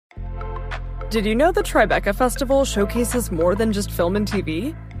Did you know the Tribeca Festival showcases more than just film and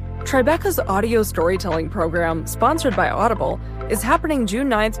TV? Tribeca's audio storytelling program, sponsored by Audible, is happening June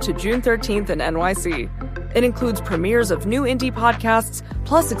 9th to June 13th in NYC. It includes premieres of new indie podcasts,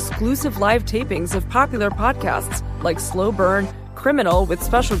 plus exclusive live tapings of popular podcasts like Slow Burn, Criminal with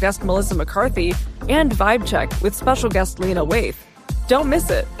special guest Melissa McCarthy, and Vibe Check with special guest Lena Waithe. Don't miss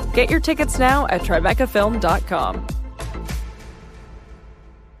it. Get your tickets now at TribecaFilm.com.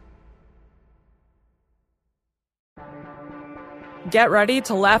 Get ready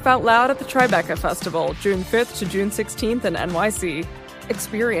to laugh out loud at the Tribeca Festival, June 5th to June 16th in NYC.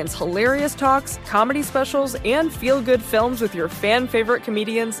 Experience hilarious talks, comedy specials, and feel-good films with your fan-favorite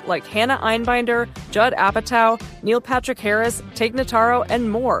comedians like Hannah Einbinder, Judd Apatow, Neil Patrick Harris, Tig Notaro,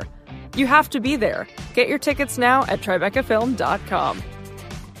 and more. You have to be there. Get your tickets now at TribecaFilm.com.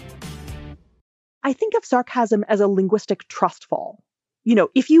 I think of sarcasm as a linguistic trust fall. You know,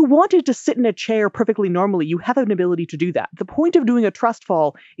 if you wanted to sit in a chair perfectly normally, you have an ability to do that. The point of doing a trust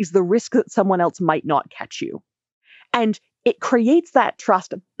fall is the risk that someone else might not catch you. And it creates that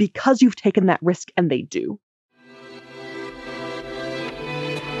trust because you've taken that risk and they do.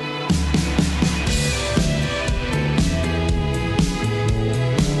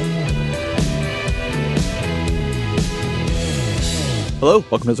 Hello,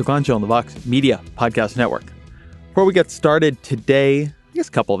 welcome to Ezra Klein Show on the Vox Media Podcast Network. Before we get started today, I guess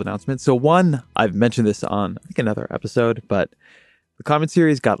a couple of announcements. So one, I've mentioned this on, I think, another episode, but the comment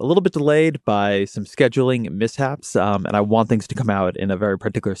series got a little bit delayed by some scheduling mishaps, and I want things to come out in a very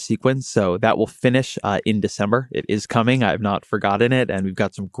particular sequence. So that will finish in December. It is coming. I have not forgotten it, and we've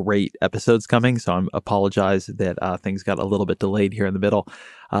got some great episodes coming. So I apologize that things got a little bit delayed here in the middle.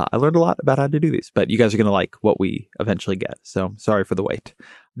 I learned a lot about how to do these, but you guys are going to like what we eventually get. So sorry for the wait.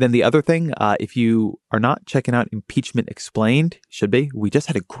 Then the other thing, if you are not checking out Impeachment Explained, should be. We just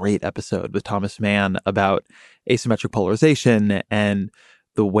had a great episode with Thomas Mann about asymmetric polarization and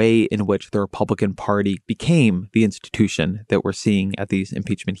the way in which the Republican Party became the institution that we're seeing at these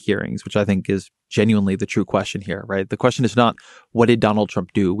impeachment hearings, which I think is genuinely the true question here, right? The question is not, what did Donald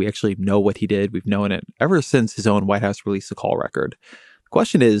Trump do? We actually know what he did. We've known it ever since his own White House released the call record. The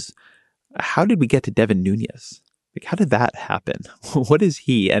question is, how did we get to Devin Nunes? Like, how did that happen? What is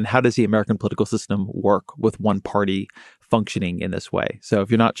he, and how does the American political system work with one party functioning in this way? So if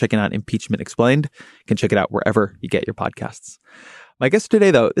you're not checking out Impeachment Explained, you can check it out wherever you get your podcasts. My guest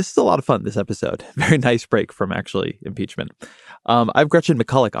today, though, this is a lot of fun, this episode. Very nice break from actually impeachment. I have Gretchen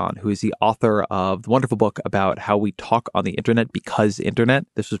McCulloch on, who is the author of the wonderful book about how we talk on the internet because internet.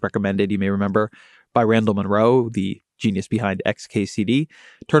 This was recommended, you may remember, by Randall Munroe, the genius behind XKCD.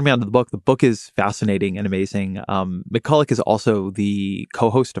 Turned me on to the book. The book is fascinating and amazing. McCulloch is also the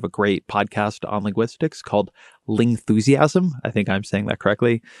co-host of a great podcast on linguistics called Lingthusiasm. I think I'm saying that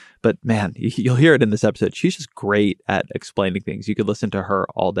correctly. But man, you'll hear it in this episode. She's just great at explaining things. You could listen to her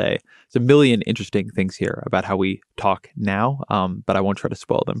all day. There's a million interesting things here about how we talk now, but I won't try to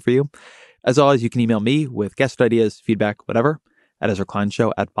spoil them for you. As always, you can email me with guest ideas, feedback, whatever, at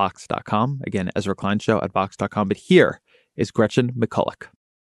EzraKleinShow@Vox.com. Again, EzraKleinShow@Vox.com. But here is Gretchen McCulloch.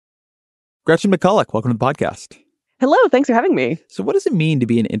 Gretchen McCulloch, welcome to the podcast. Hello, thanks for having me. So what does it mean to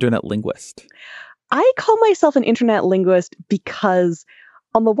be an internet linguist? I call myself an internet linguist because,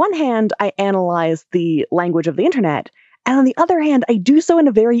 on the one hand, I analyze the language of the internet, and on the other hand, I do so in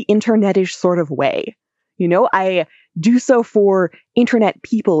a very internetish sort of way. You know, I do so for internet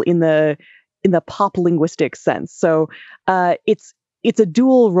people in the pop linguistics sense. So it's a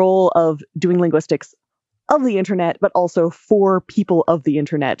dual role of doing linguistics of the internet, but also for people of the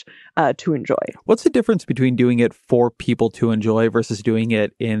internet to enjoy. What's the difference between doing it for people to enjoy versus doing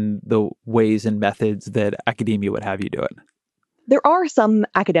it in the ways and methods that academia would have you do it? There are some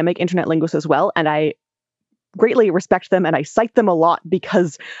academic internet linguists as well, and I greatly respect them, and I cite them a lot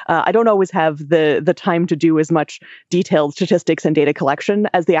because I don't always have the time to do as much detailed statistics and data collection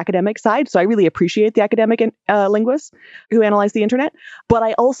as the academic side. So I really appreciate the academic linguists who analyze the internet. But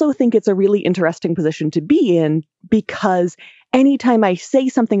I also think it's a really interesting position to be in because anytime I say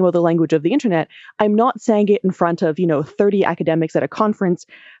something about the language of the internet, I'm not saying it in front of, 30 academics at a conference,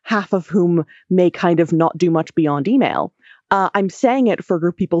 half of whom may kind of not do much beyond email. I'm saying it for a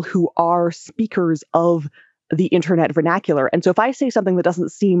group of people who are speakers of the internet vernacular. And so if I say something that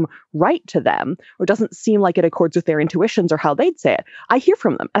doesn't seem right to them or doesn't seem like it accords with their intuitions or how they'd say it, I hear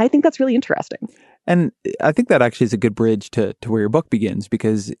from them. And I think that's really interesting. And I think that actually is a good bridge to where your book begins,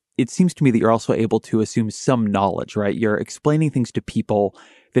 because it seems to me that you're also able to assume some knowledge, right? You're explaining things to people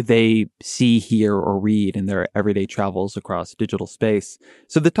that they see, hear, or read in their everyday travels across digital space.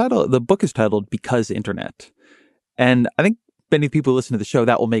 So the book is titled Because Internet. And I think many people who listen to the show,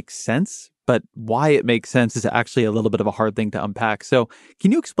 that will make sense. But why it makes sense is actually a little bit of a hard thing to unpack. So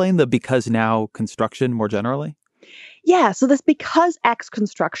can you explain the because now construction more generally? Yeah, so this because X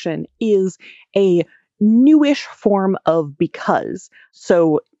construction is a newish form of because.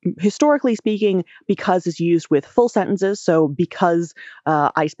 So historically speaking, because is used with full sentences. So because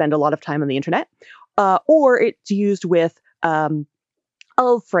I spend a lot of time on the internet, or it's used with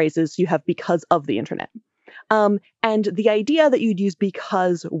of phrases. You have because of the internet. And the idea that you'd use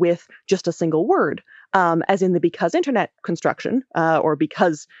because with just a single word, as in the because internet construction, or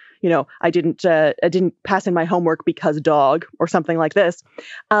because, I didn't pass in my homework because dog, or something like this,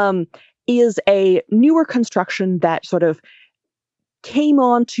 is a newer construction that sort of came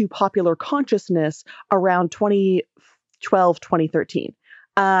onto popular consciousness around 2012, 2013.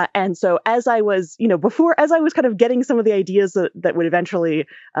 And so as I was, as I was kind of getting some of the ideas that would eventually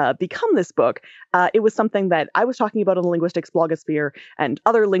become this book, it was something that I was talking about on the linguistics blogosphere, and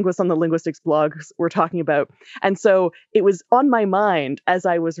other linguists on the linguistics blogs were talking about. And so it was on my mind as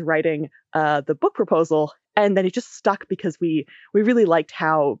I was writing the book proposal, and then it just stuck because we really liked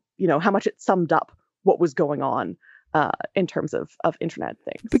how much it summed up what was going on in terms of internet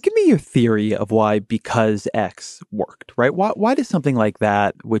things. But give me your theory of why because X worked, right? Why does something like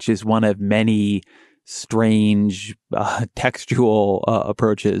that, which is one of many strange textual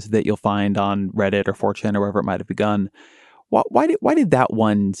approaches that you'll find on Reddit or 4chan or wherever it might have begun, why did that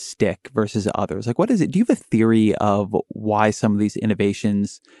one stick versus others? Like, what is it? Do you have a theory of why some of these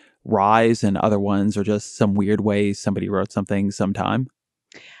innovations rise and other ones are just some weird way somebody wrote something sometime?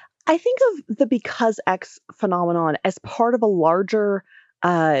 I think of the because X phenomenon as part of a larger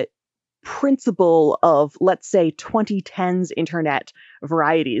principle of, let's say, 2010s internet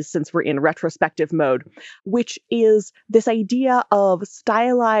varieties, since we're in retrospective mode, which is this idea of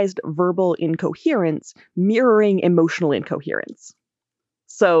stylized verbal incoherence mirroring emotional incoherence.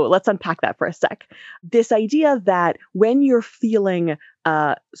 So let's unpack that for a sec. This idea that when you're feeling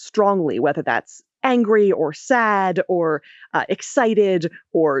strongly, whether that's angry or sad or excited,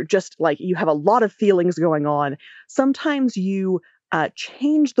 or just like you have a lot of feelings going on, sometimes you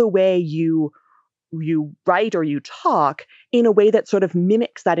change the way you write or you talk in a way that sort of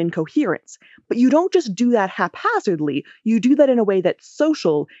mimics that incoherence. But you don't just do that haphazardly. You do that in a way that's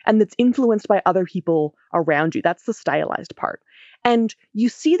social and that's influenced by other people around you. That's the stylized part. And you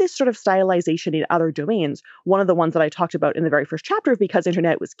see this sort of stylization in other domains. One of the ones that I talked about in the very first chapter of Because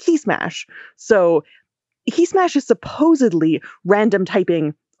Internet was key smash. So key smash is supposedly random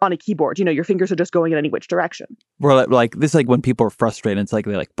typing on a keyboard. Your fingers are just going in any which direction. Well, like this, like when people are frustrated, it's like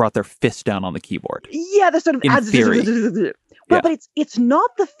they brought their fist down on the keyboard. Yeah, the sort of in theory. Well, but it's not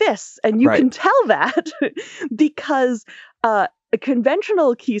the fists, and you can tell that because a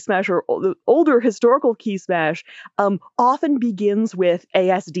conventional key smash or older historical key smash often begins with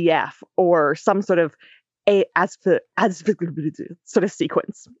ASDF or some sort of sort of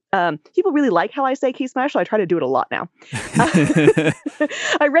sequence. People really like how I say key smash, so I try to do it a lot now.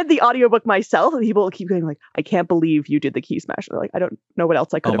 I read the audiobook myself, and people keep going like, I can't believe you did the key smash. They're like, I don't know what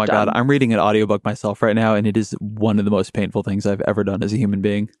else I could have done. Oh my God, I'm reading an audiobook myself right now, and it is one of the most painful things I've ever done as a human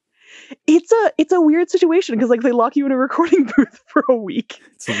being. It's a weird situation because they lock you in a recording booth for a week.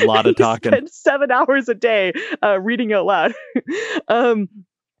 It's a lot of talking. Spend 7 hours a day reading out loud.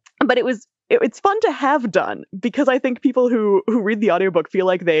 But it's fun to have done because I think people who read the audiobook feel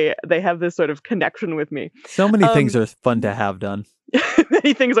like they have this sort of connection with me. So many things are fun to have done.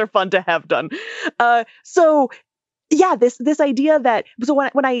 Many things are fun to have done. So yeah, this idea that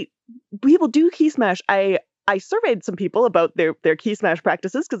when people do key smash, I surveyed some people about their key smash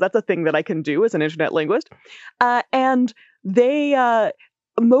practices because that's a thing that I can do as an internet linguist, and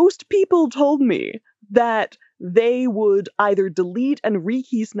most people told me that they would either delete and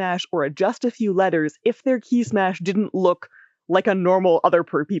re-key smash or adjust a few letters if their key smash didn't look like a normal other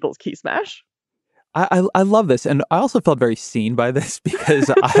people's key smash. I love this. And I also felt very seen by this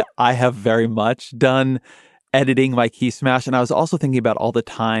because I have very much done editing my key smash. And I was also thinking about all the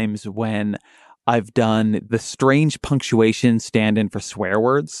times when I've done the strange punctuation stand-in for swear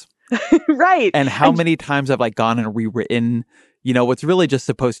words. Right. And how many times I've gone and rewritten, what's really just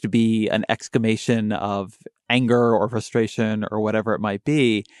supposed to be an exclamation of anger or frustration or whatever it might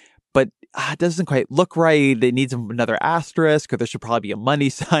be, but it doesn't quite look right. It needs another asterisk, or there should probably be a money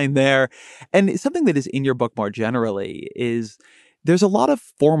sign there. And something that is in your book more generally is there's a lot of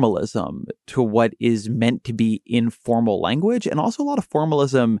formalism to what is meant to be informal language, and also a lot of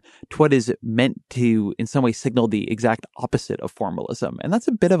formalism to what is meant to, in some way, signal the exact opposite of formalism. And that's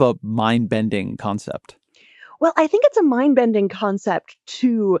a bit of a mind-bending concept. Well, I think it's a mind-bending concept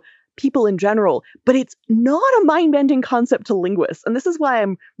to people in general, but it's not a mind-bending concept to linguists. And this is why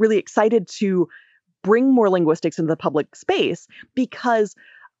I'm really excited to bring more linguistics into the public space, because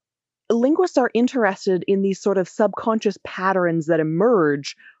linguists are interested in these sort of subconscious patterns that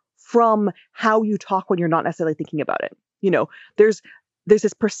emerge from how you talk when you're not necessarily thinking about it. There's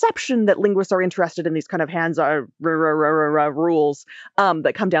this perception that linguists are interested in these kind of hands-on rules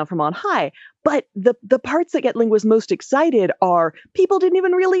that come down from on high. But the parts that get linguists most excited are people didn't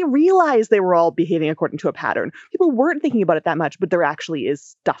even really realize they were all behaving according to a pattern. People weren't thinking about it that much, but there actually is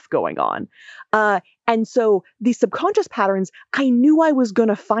stuff going on. And so these subconscious patterns, I knew I was going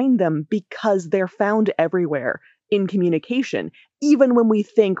to find them because they're found everywhere in communication, even when we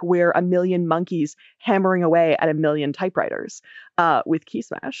think we're a million monkeys hammering away at a million typewriters with Key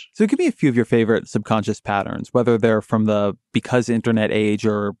Smash. So give me a few of your favorite subconscious patterns, whether they're from the because internet age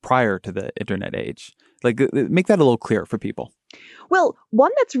or prior to the internet age. Like, make that a little clearer for people. Well,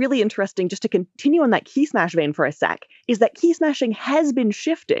 one that's really interesting, just to continue on that Key Smash vein for a sec, is that key smashing has been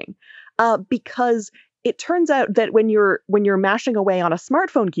shifting because it turns out that when you're mashing away on a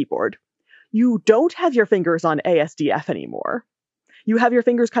smartphone keyboard, you don't have your fingers on ASDF anymore. You have your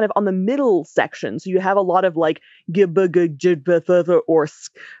fingers kind of on the middle section. So you have a lot of like or the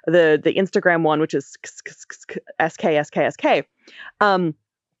Instagram one, which is SK.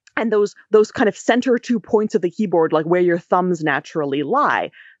 And those kind of center 2 points of the keyboard, like where your thumbs naturally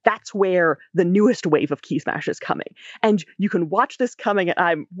lie, that's where the newest wave of Key Smash is coming. And you can watch this coming. And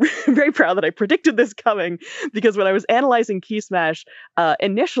I'm very proud that I predicted this coming, because when I was analyzing Key Smash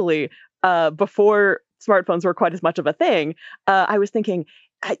initially, before smartphones were quite as much of a thing, I was thinking,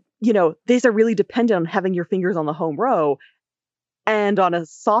 these are really dependent on having your fingers on the home row. And on a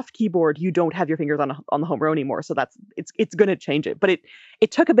soft keyboard, you don't have your fingers on the home row anymore. So it's going to change it. But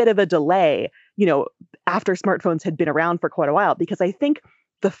it took a bit of a delay, after smartphones had been around for quite a while, because I think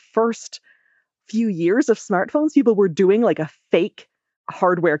the first few years of smartphones, people were doing like a fake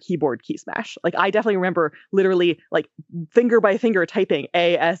hardware keyboard key smash. Like, I definitely remember literally like finger by finger typing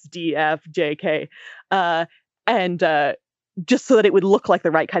ASDFJK, and just so that it would look like the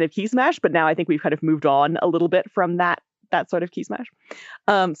right kind of key smash. But now I think we've kind of moved on a little bit from that sort of key smash.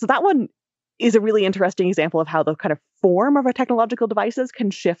 So that one is a really interesting example of how the kind of form of our technological devices can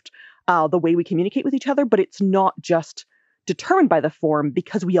shift the way we communicate with each other, but it's not just determined by the form,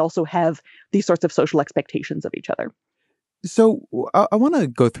 because we also have these sorts of social expectations of each other. So I want to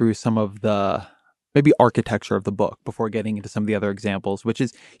go through some of the maybe architecture of the book before getting into some of the other examples, which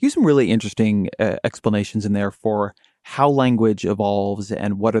is use some really interesting explanations in there for how language evolves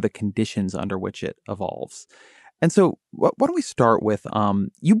and what are the conditions under which it evolves. And so why don't we start with,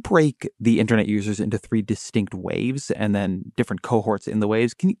 you break the internet users into 3 distinct waves and then different cohorts in the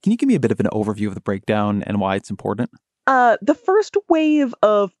waves. Can you give me a bit of an overview of the breakdown and why it's important? The first wave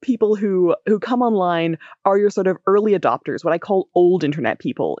of people who come online are your sort of early adopters, what I call old internet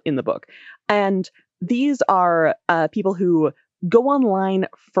people in the book. And these are people who go online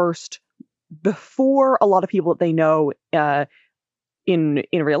first before a lot of people that they know in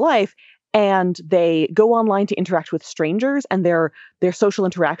real life. And they go online to interact with strangers, and their social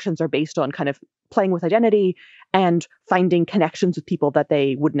interactions are based on kind of playing with identity and finding connections with people that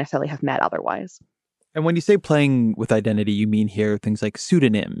they wouldn't necessarily have met otherwise. And when you say playing with identity, you mean here things like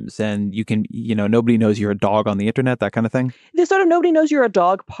pseudonyms, and you can, nobody knows you're a dog on the internet, that kind of thing? The sort of nobody knows you're a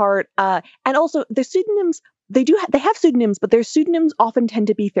dog part. And also the pseudonyms, they have pseudonyms, but their pseudonyms often tend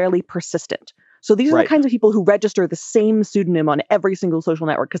to be fairly persistent. So these are the kinds of people who register the same pseudonym on every single social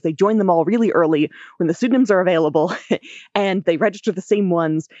network because they join them all really early when the pseudonyms are available, and they register the same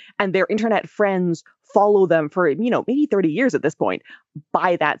ones, and their internet friends follow them for, maybe 30 years at this point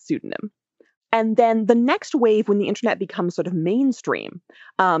by that pseudonym. And then the next wave, when the internet becomes sort of mainstream,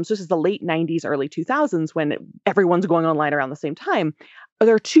 so this is the late 90s, early 2000s, when everyone's going online around the same time,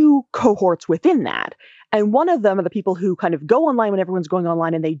 there are 2 cohorts within that. And one of them are the people who kind of go online when everyone's going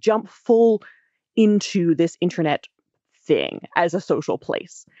online, and they jump full into this internet thing as a social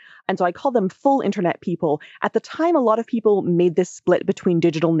place. And so I call them full internet people. At the time, a lot of people made this split between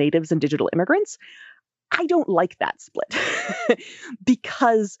digital natives and digital immigrants. I don't like that split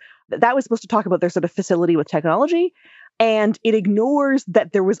because that was supposed to talk about their sort of facility with technology, and it ignores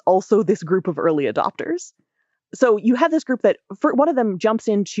that there was also this group of early adopters. So you have this group that one of them jumps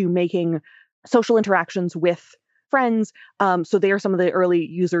into making social interactions with friends. So they are some of the early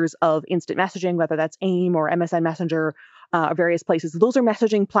users of instant messaging, whether that's AIM or MSN Messenger, various places. Those are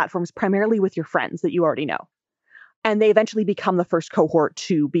messaging platforms primarily with your friends that you already know. And they eventually become the first cohort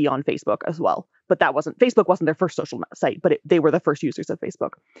to be on Facebook as well. But Facebook wasn't their first social site, but they were the first users of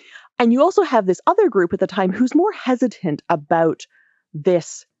Facebook. And you also have this other group at the time who's more hesitant about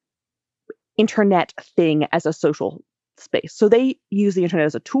this internet thing as a social space. So they use the internet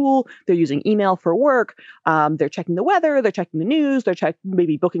as a tool. They're using email for work. They're checking the weather. They're checking the news. They're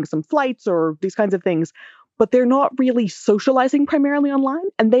maybe booking some flights or these kinds of things. But they're not really socializing primarily online.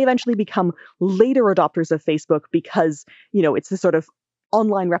 And they eventually become later adopters of Facebook because, it's this sort of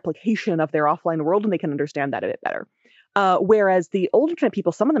online replication of their offline world, and they can understand that a bit better. Whereas the old internet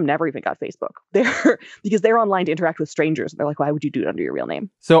people, some of them never even got Facebook. Because they're online to interact with strangers. They're like, why would you do it under your real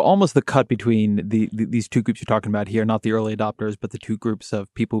name? So almost the cut between these two groups you're talking about here, not the early adopters, but the two groups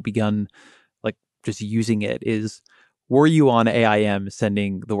of people who begun like just using it is, were you on AIM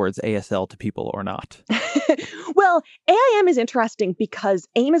sending the words ASL to people or not? Well, AIM is interesting because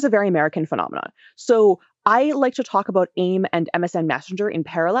AIM is a very American phenomenon. So I like to talk about AIM and MSN Messenger in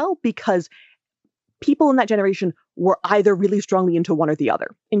parallel because people in that generation were either really strongly into one or the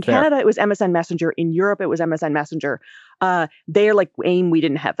other. In Canada, it was MSN Messenger. In Europe, it was MSN Messenger. They're like, AIM, we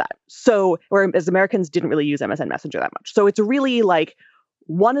didn't have that. So, whereas Americans didn't really use MSN Messenger that much. So it's really like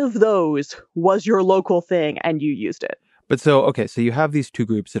one of those was your local thing and you used it. But so you have these two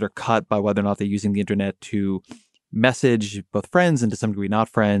groups that are cut by whether or not they're using the internet to message both friends and to some degree not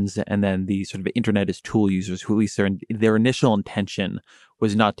friends, and then the sort of internet as tool users who at least their initial intention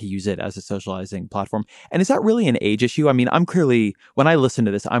was not to use it as a socializing platform. And is that really an age issue? I mean, when I listen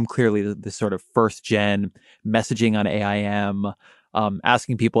to this, I'm clearly this sort of first gen messaging on AIM,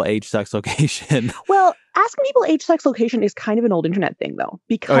 asking people age, sex, location. Well, asking people age, sex, location is kind of an old internet thing though,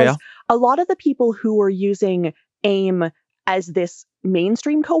 because a lot of the people who were using AIM as this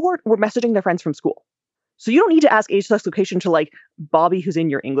mainstream cohort were messaging their friends from school. So you don't need to ask age, sex, location to like Bobby who's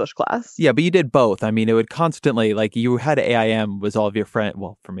in your English class. Yeah, but you did both. I mean, it would constantly, like, you had AIM was all of your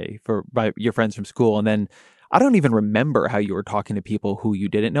by your friends from school. And then I don't even remember how you were talking to people who you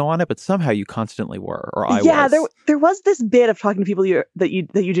didn't know on it, but somehow you constantly were, or I was. Yeah, there was this bit of talking to people that you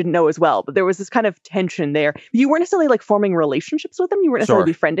didn't know as well, but there was this kind of tension there. You weren't necessarily like forming relationships with them. You weren't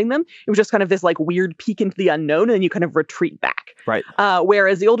necessarily befriending them. It was just kind of this like weird peek into the unknown, and then you kind of retreat back. Right.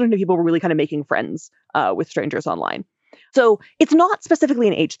 Whereas the older people were really kind of making friends with strangers online. So it's not specifically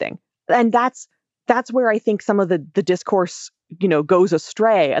an age thing, and that's where I think some of the discourse goes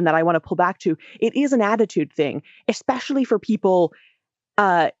astray, and that I want to pull back to. It is an attitude thing, especially for people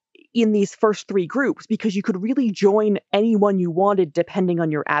in these first three groups, because you could really join anyone you wanted depending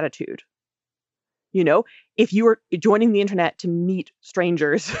on your attitude. If you were joining the internet to meet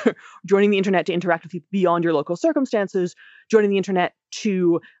strangers, joining the internet to interact with people beyond your local circumstances, joining the internet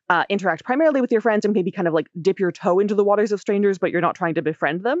to interact primarily with your friends and maybe kind of like dip your toe into the waters of strangers, but you're not trying to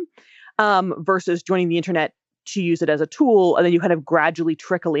befriend them, versus joining the internet to use it as a tool, and then you kind of gradually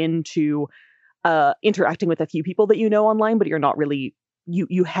trickle into interacting with a few people that you know online, but you're not really,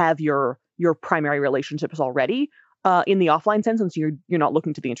 you have your primary relationships already in the offline sense, and so you're not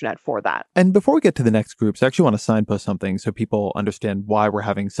looking to the internet for that. And before we get to the next groups, I actually want to signpost something so people understand why we're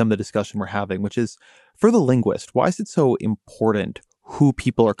having some of the discussion we're having, which is, for the linguist, why is it so important who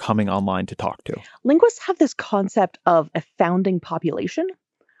people are coming online to talk to? Linguists have this concept of a founding population.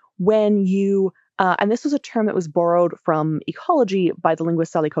 When you and this was a term that was borrowed from ecology by the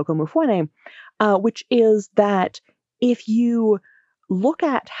linguist Salikoko Mufwene, which is that if you look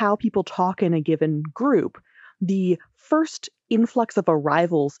at how people talk in a given group, the first influx of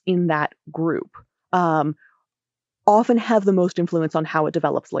arrivals in that group often have the most influence on how it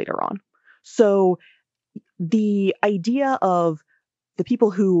develops later on. So the idea of the people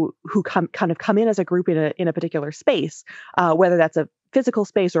who come in as a group in a particular space, whether that's a physical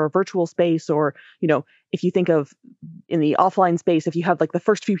space or a virtual space, or, if you think of in the offline space, if you have like the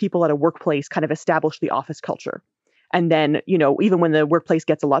first few people at a workplace kind of establish the office culture. And then, even when the workplace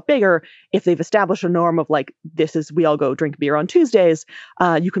gets a lot bigger, if they've established a norm of like, we all go drink beer on Tuesdays,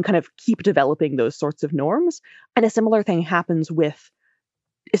 you can kind of keep developing those sorts of norms. And a similar thing happens with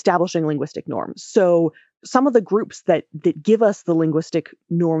establishing linguistic norms. So some of the groups that give us the linguistic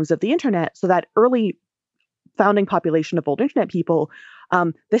norms of the internet, so that early founding population of old internet people,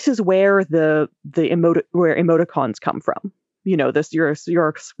 this is where where emoticons come from. This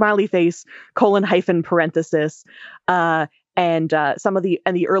your smiley face, :, parenthesis, and some of the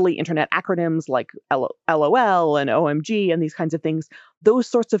early internet acronyms like LOL and OMG and these kinds of things. Those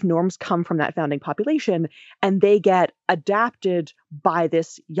sorts of norms come from that founding population, and they get adapted by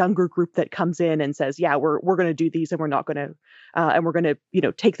this younger group that comes in and says, "Yeah, we're going to do these, and we're not going to, and we're going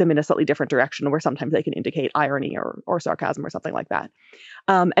to take them in a slightly different direction, where sometimes they can indicate irony or sarcasm or something like that."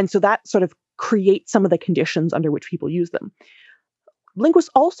 And so that sort of creates some of the conditions under which people use them. Linguists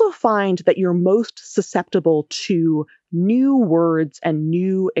also find that you're most susceptible to new words and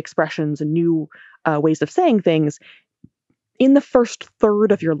new expressions and new ways of saying things in the first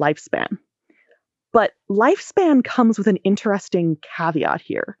third of your lifespan. But lifespan comes with an interesting caveat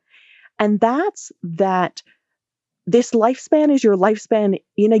here. And that's that this lifespan is your lifespan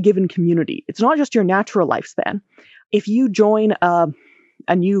in a given community. It's not just your natural lifespan. If you join a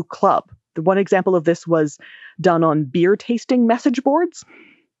new club, the one example of this was done on beer tasting message boards.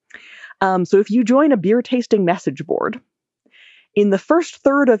 So if you join a beer tasting message board, in the first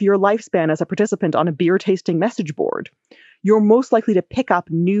third of your lifespan as a participant on a beer tasting message board, you're most likely to pick up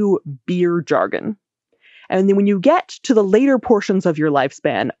new beer jargon. And then when you get to the later portions of your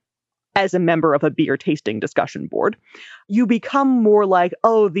lifespan as a member of a beer tasting discussion board, you become more like,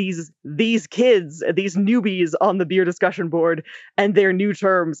 oh, these kids, these newbies on the beer discussion board and their new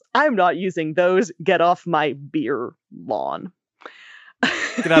terms, I'm not using those. Get off my beer lawn.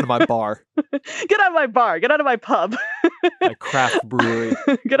 Get out of my bar. Get out of my bar. Get out of my pub. My craft brewery.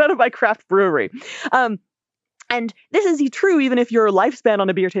 Get out of my craft brewery. And this is true even if your lifespan on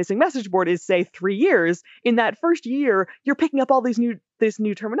a beer tasting message board is, say, 3 years. In that first year, you're picking up all this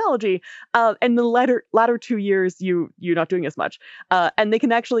new terminology. And the latter 2 years, you're not doing as much. And they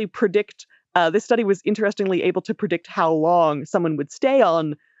can actually predict. This study was interestingly able to predict how long someone would stay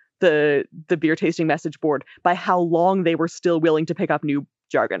on the beer tasting message board by how long they were still willing to pick up new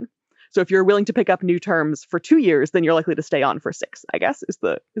jargon. So if you're willing to pick up new terms for 2 years, then you're likely to stay on for 6, I guess, is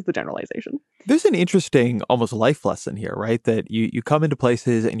the generalization. There's an interesting almost life lesson here, right? That you come into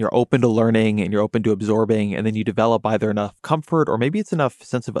places and you're open to learning and you're open to absorbing, and then you develop either enough comfort or maybe it's enough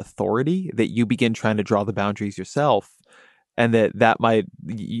sense of authority that you begin trying to draw the boundaries yourself, and that might,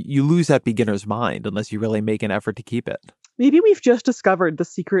 you lose that beginner's mind unless you really make an effort to keep it. Maybe we've just discovered the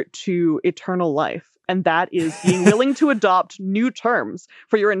secret to eternal life. And that is being willing to adopt new terms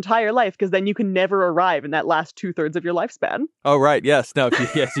for your entire life, because then you can never arrive in that last 2/3 of your lifespan. Oh, right. Yes. No.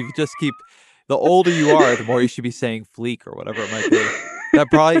 If you just keep, the older you are, the more you should be saying fleek or whatever it might be. That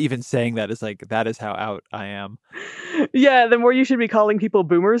probably even saying that is like, that is how out I am. Yeah, the more you should be calling people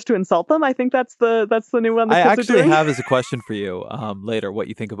boomers to insult them. I think that's the new one. I actually have as a question for you later what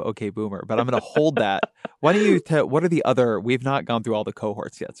you think of OK Boomer, but I'm going to hold that. Why don't you what are the other? We've not gone through all the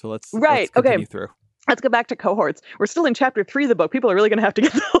cohorts yet, so let's continue through. Let's go back to cohorts. We're still in chapter 3 of the book. People are really going to have to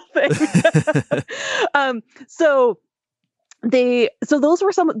get the whole thing. So those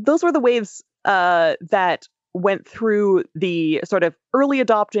were the waves that went through the sort of early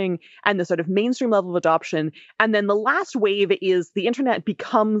adopting and the sort of mainstream level of adoption. And then the last wave is the internet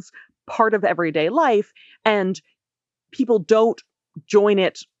becomes part of everyday life, and people don't join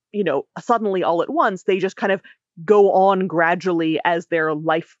it, suddenly all at once. They just kind of go on gradually as their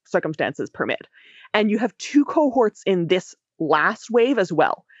life circumstances permit. And you have 2 cohorts in this last wave as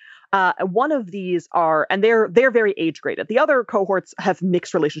well. One of these are, and they're very age graded. The other cohorts have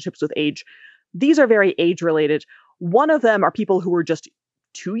mixed relationships with age. These are very age related. One of them are people who were just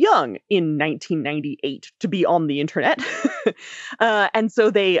too young in 1998 to be on the internet. And so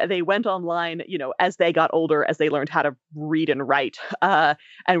they went online, as they got older, as they learned how to read and write, and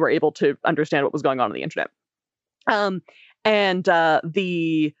were able to understand what was going on the internet. And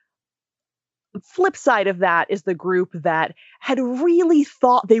the flip side of that is the group that had really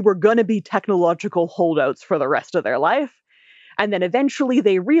thought they were going to be technological holdouts for the rest of their life. And then eventually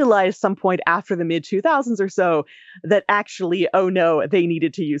they realized some point after the mid 2000s or so that actually, oh no, they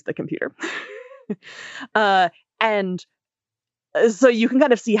needed to use the computer. And so you can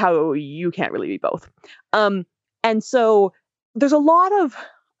kind of see how you can't really be both. And so there's a lot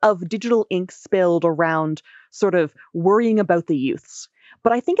of digital ink spilled around sort of worrying about the youths.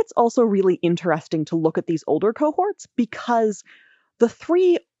 But I think it's also really interesting to look at these older cohorts, because the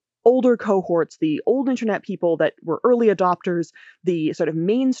 3 older cohorts, the old internet people that were early adopters, the sort of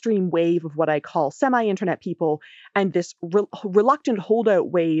mainstream wave of what I call semi-internet people, and this reluctant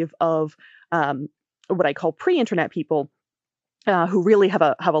holdout wave of what I call pre-internet people, who really have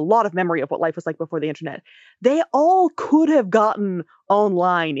a lot of memory of what life was like before the internet. They all could have gotten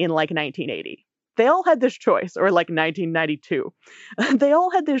online in like 1980. They all had this choice, or like 1992. They all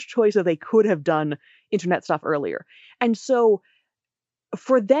had this choice that they could have done internet stuff earlier. And so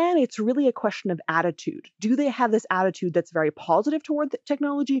for them, it's really a question of attitude. Do they have this attitude that's very positive toward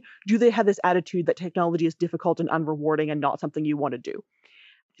technology? Do they have this attitude that technology is difficult and unrewarding and not something you want to do?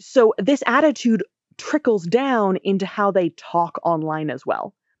 So this attitude trickles down into how they talk online as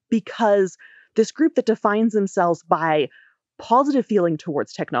well, because this group that defines themselves by positive feeling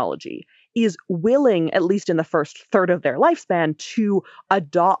towards technology is willing, at least in the first third of their lifespan, to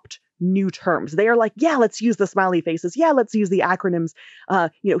adopt new terms. They are like, yeah, let's use the smiley faces. Yeah, let's use the acronyms.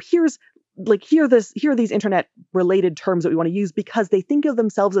 Here are these internet related terms that we want to use, because they think of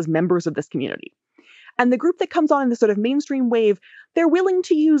themselves as members of this community. And the group that comes on in this sort of mainstream wave, they're willing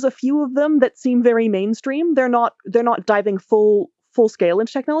to use a few of them that seem very mainstream. They're not diving full scale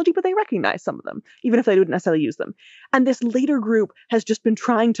into technology, but they recognize some of them, even if they don't necessarily use them. And this later group has just been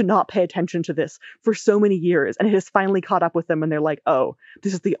trying to not pay attention to this for so many years, and it has finally caught up with them, and they're like, oh,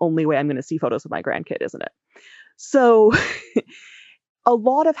 this is the only way I'm going to see photos of my grandkid, isn't it? So a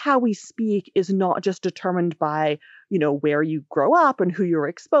lot of how we speak is not just determined by, where you grow up and who you're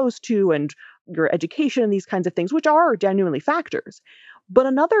exposed to and your education and these kinds of things, which are genuinely factors. But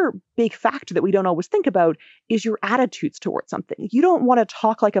another big factor that we don't always think about is your attitudes towards something. You don't want to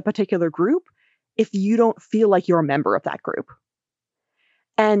talk like a particular group if you don't feel like you're a member of that group.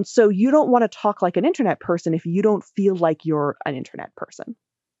 And so you don't want to talk like an internet person if you don't feel like you're an internet person.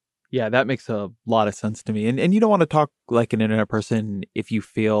 Yeah, that makes a lot of sense to me. And you don't want to talk like an internet person if you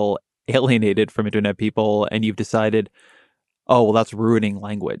feel alienated from internet people and you've decided, oh, well, that's ruining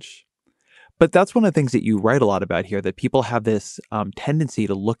language. But that's one of the things that you write a lot about here, that people have this tendency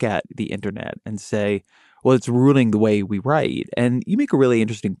to look at the internet and say, well, it's ruining the way we write. And you make a really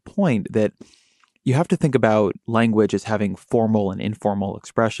interesting point that you have to think about language as having formal and informal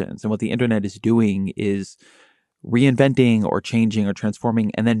expressions. And what the internet is doing is reinventing or changing or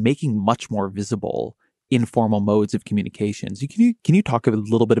transforming and then making much more visible informal modes of communications. Can you talk a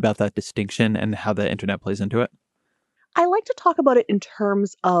little bit about that distinction and how the internet plays into it? I like to talk about it in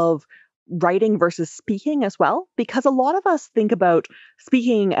terms of writing versus speaking as well, because a lot of us think about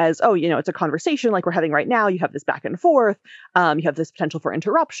speaking as, oh, it's a conversation like we're having right now. You have this back and forth. You have this potential for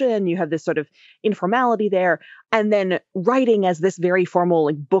interruption. You have this sort of informality there. And then writing as this very formal,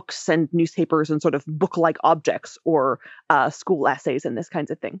 like books and newspapers and sort of book-like objects or school essays and this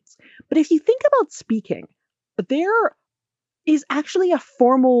kinds of things. But if you think about speaking, there is actually a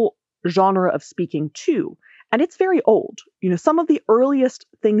formal genre of speaking too. And it's very old. Some of the earliest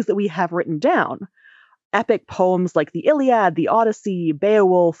things that we have written down, epic poems like the Iliad, the Odyssey,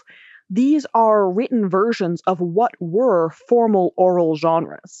 Beowulf, these are written versions of what were formal oral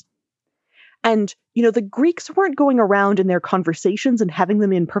genres. And, the Greeks weren't going around in their conversations and having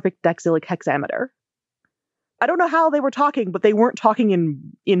them in perfect dexilic hexameter. I don't know how they were talking, but they weren't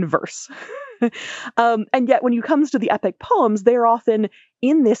talking in verse. And yet when it comes to the epic poems, they're often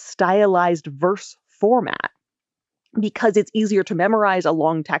in this stylized verse format, because it's easier to memorize a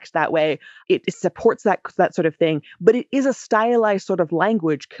long text that way. It supports that sort of thing, but it is a stylized sort of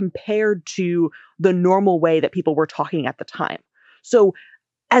language compared to the normal way that people were talking at the time. So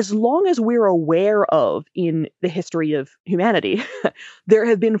as long as we're aware of in the history of humanity, there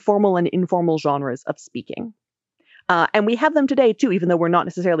have been formal and informal genres of speaking. And we have them today too, even though we're not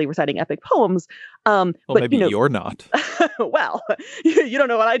necessarily reciting epic poems. Well, but maybe you're not. Well, you don't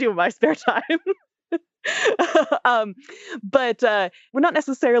know what I do in my spare time. But we're not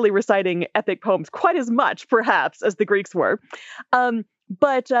necessarily reciting epic poems quite as much, perhaps, as the Greeks were.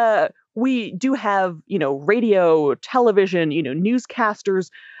 But we do have, radio, television, newscasters.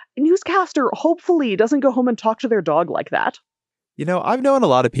 A newscaster hopefully doesn't go home and talk to their dog like that. I've known a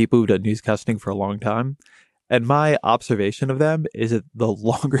lot of people who've done newscasting for a long time. And my observation of them is that the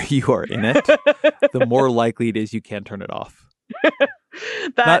longer you are in it, the more likely it is you can't turn it off.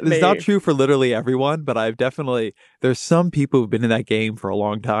 It's not true for literally everyone, but there's some people who've been in that game for a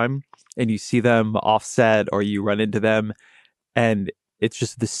long time and you see them offset or you run into them and it's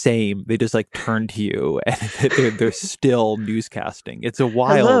just the same. They just turn to you and they're still newscasting. It's a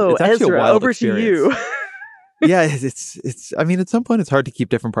wild, Hello, it's actually Ezra, a wild over experience. to you. Yeah, it's, I mean, at some point it's hard to keep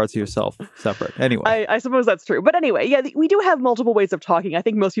different parts of yourself separate. Anyway. I suppose that's true. But anyway, yeah, we do have multiple ways of talking. I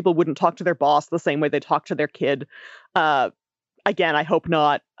think most people wouldn't talk to their boss the same way they talk to their kid. Again, I hope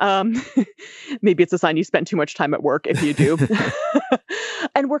not. Maybe it's a sign you spend too much time at work if you do.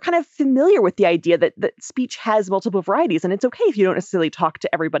 And we're kind of familiar with the idea that speech has multiple varieties, and it's okay if you don't necessarily talk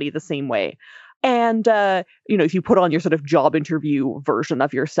to everybody the same way. And, if you put on your sort of job interview version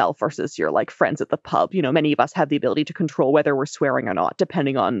of yourself versus your friends at the pub, many of us have the ability to control whether we're swearing or not,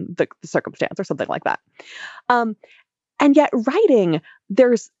 depending on the circumstance or something like that. And yet writing,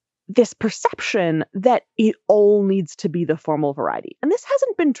 there's this perception that it all needs to be the formal variety. And this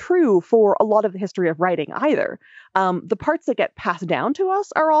hasn't been true for a lot of the history of writing either. The parts that get passed down to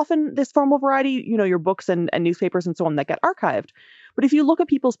us are often this formal variety, your books and newspapers and so on that get archived. But if you look at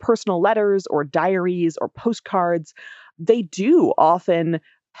people's personal letters or diaries or postcards, they do often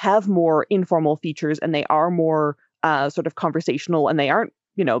have more informal features and they are more sort of conversational, and they aren't,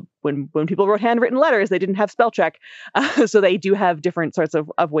 when people wrote handwritten letters, they didn't have spell check. So they do have different sorts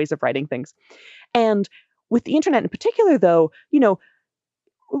of ways of writing things. And with the internet in particular, though,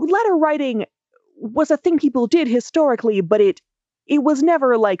 letter writing was a thing people did historically, but it it was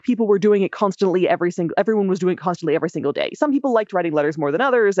never like people were doing it constantly everyone was doing it constantly every single day. Some people liked writing letters more than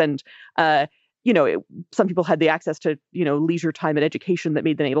others, and some people had the access to leisure time and education that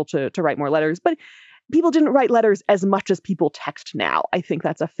made them able to write more letters, but people didn't write letters as much as people text now. I think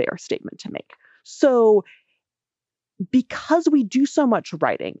that's a fair statement to make. So because we do so much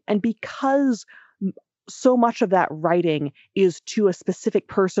writing, and because so much of that writing is to a specific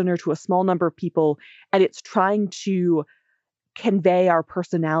person or to a small number of people, and it's trying to convey our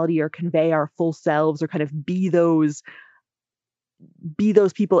personality or convey our full selves or kind of be those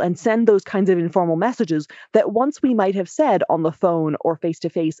people and send those kinds of informal messages that once we might have said on the phone or face to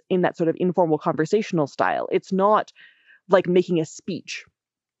face in that sort of informal conversational style. It's not like making a speech.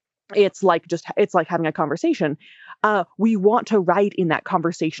 It's like having a conversation. We want to write in that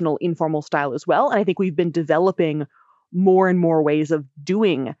conversational, informal style as well. And I think we've been developing more and more ways of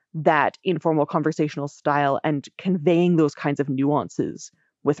doing that informal conversational style and conveying those kinds of nuances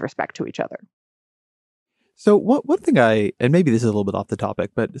with respect to each other. So one thing and maybe this is a little bit off the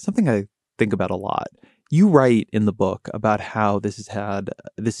topic, but something I think about a lot. You write in the book about how this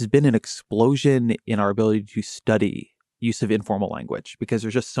has been an explosion in our ability to study use of informal language because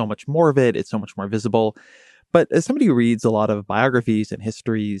there's just so much more of it. It's so much more visible. But as somebody who reads a lot of biographies and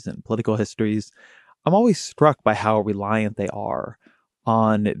histories and political histories, I'm always struck by how reliant they are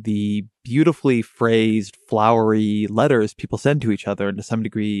on the beautifully phrased, flowery letters people send to each other, and to some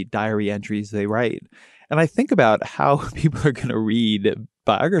degree, diary entries they write. And I think about how people are going to read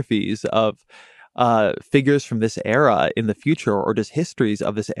biographies of figures from this era in the future, or just histories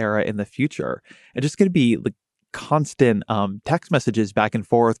of this era in the future. And just going to be like constant text messages back and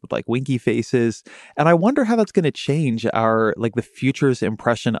forth with like winky faces. And I wonder how that's going to change the future's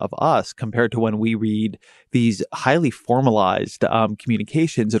impression of us compared to when we read these highly formalized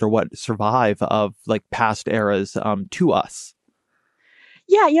communications that are what survive of like past eras to us.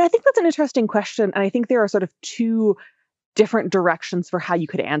 Yeah, I think that's an interesting question. And I think there are sort of two different directions for how you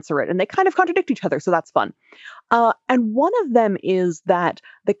could answer it. And they kind of contradict each other. So that's fun. And one of them is that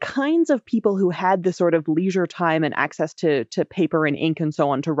the kinds of people who had this sort of leisure time and access to paper and ink and so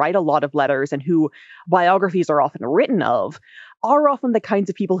on to write a lot of letters, and who biographies are often written of, are often the kinds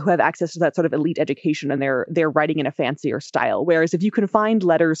of people who have access to that sort of elite education, and they're writing in a fancier style. Whereas if you can find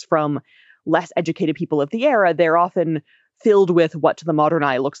letters from less educated people of the era, they're often filled with what to the modern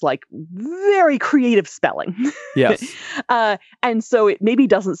eye looks like very creative spelling. Yes. And so it maybe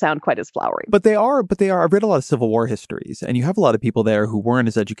doesn't sound quite as flowery. But they are. I've read a lot of Civil War histories, and you have a lot of people there who weren't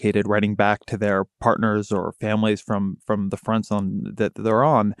as educated writing back to their partners or families from the fronts that they're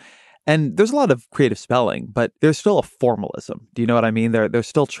on. And there's a lot of creative spelling, but there's still a formalism. Do you know what I mean? They're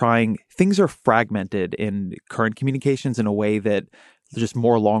still trying. Things are fragmented in current communications in a way that just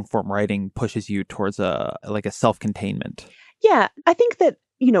more long form writing pushes you towards a self-containment. Yeah, I think that,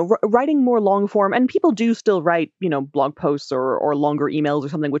 writing more long form, and people do still write, blog posts or longer emails or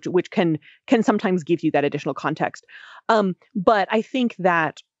something, which can sometimes give you that additional context. But I think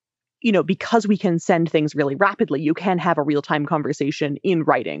that, because we can send things really rapidly, you can have a real-time conversation in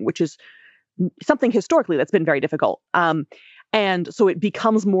writing, which is something historically that's been very difficult. And so it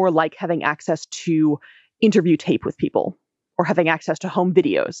becomes more like having access to interview tape with people, or having access to home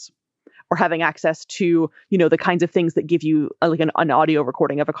videos, or having access to, the kinds of things that give you an audio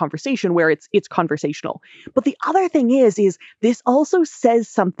recording of a conversation where it's conversational. But the other thing is this also says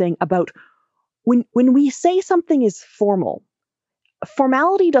something about when we say something is formal,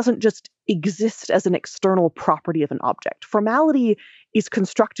 formality doesn't just exist as an external property of an object. Formality is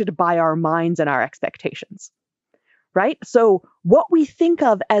constructed by our minds and our expectations. Right? So what we think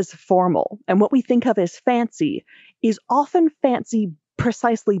of as formal and what we think of as fancy is often fancy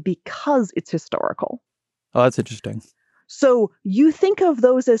precisely because it's historical. Oh, that's interesting. So you think of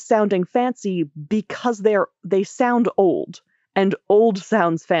those as sounding fancy because they sound old, and old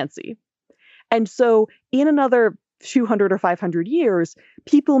sounds fancy. And so in another few hundred or 500 years,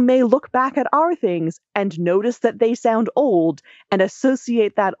 people may look back at our things and notice that they sound old and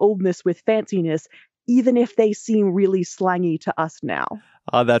associate that oldness with fanciness, even if they seem really slangy to us now.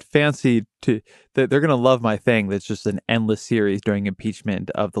 That fancy, they're going to love my thing. That's just an endless series during impeachment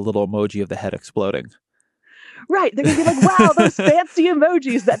of the little emoji of the head exploding. Right. They're going to be like, wow, those fancy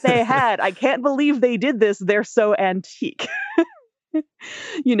emojis that they had. I can't believe they did this. They're so antique.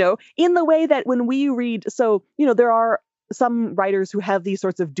 In the way that when we read, there are some writers who have these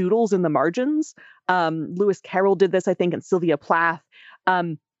sorts of doodles in the margins. Lewis Carroll did this, I think, and Sylvia Plath.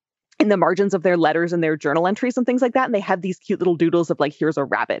 In the margins of their letters and their journal entries and things like that. And they have these cute little doodles of like, here's a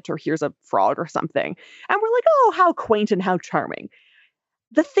rabbit or here's a frog or something. And we're like, oh, how quaint and how charming.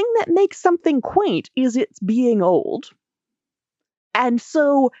 The thing that makes something quaint is it's being old. And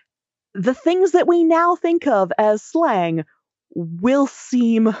so the things that we now think of as slang will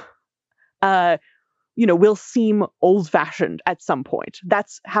seem will seem old-fashioned at some point.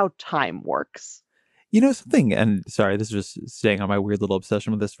 That's how time works. Something, and sorry, this is just staying on my weird little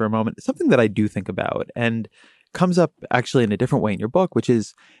obsession with this for a moment, something that I do think about and comes up actually in a different way in your book, which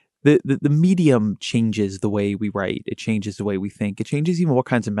is the medium changes the way we write. It changes the way we think. It changes even what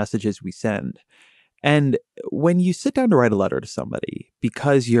kinds of messages we send. And when you sit down to write a letter to somebody,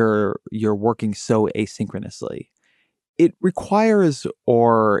 because you're working so asynchronously, it requires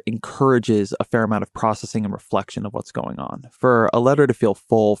or encourages a fair amount of processing and reflection of what's going on. For a letter to feel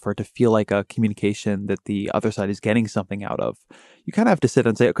full, for it to feel like a communication that the other side is getting something out of, you kind of have to sit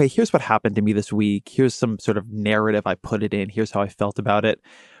and say, okay, here's what happened to me this week. Here's some sort of narrative I put it in. Here's how I felt about it.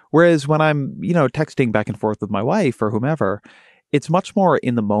 Whereas when I'm, texting back and forth with my wife or whomever, it's much more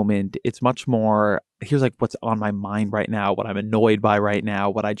in the moment. It's much more, here's like what's on my mind right now, what I'm annoyed by right now,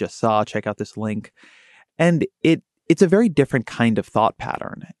 what I just saw, check out this link. And it's a very different kind of thought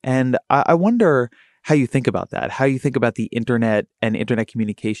pattern. And I wonder how you think about that, how you think about the internet and internet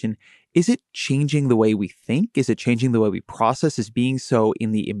communication. Is it changing the way we think? Is it changing the way we process? Is being so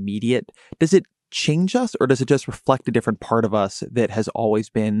in the immediate? Does it change us, or does it just reflect a different part of us that has always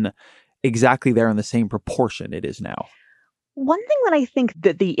been exactly there in the same proportion it is now? One thing that I think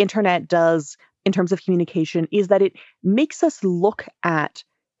that the internet does in terms of communication is that it makes us look at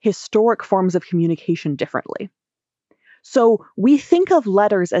historic forms of communication differently. So we think of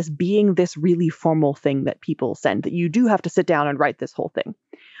letters as being this really formal thing that people send, that you do have to sit down and write this whole thing.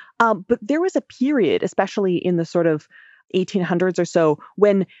 But there was a period, especially in the sort of 1800s or so,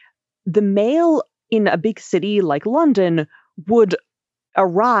 when the mail in a big city like London would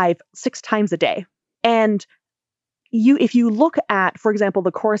arrive 6 times a day. And if you look at, for example, the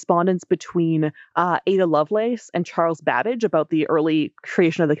correspondence between Ada Lovelace and Charles Babbage about the early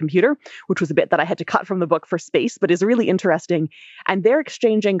creation of the computer, which was a bit that I had to cut from the book for space, but is really interesting. And they're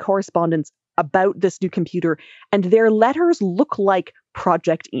exchanging correspondence about this new computer, and their letters look like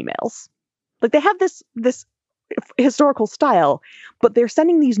project emails. Like they have this historical style, but they're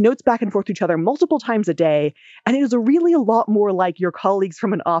sending these notes back and forth to each other multiple times a day, and it is really a lot more like your colleagues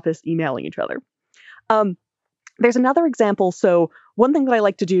from an office emailing each other. There's another example. So one thing that I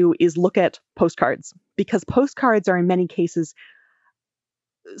like to do is look at postcards, because postcards are in many cases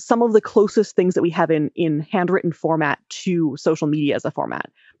some of the closest things that we have in handwritten format to social media as a format,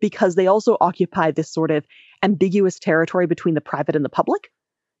 because they also occupy this sort of ambiguous territory between the private and the public.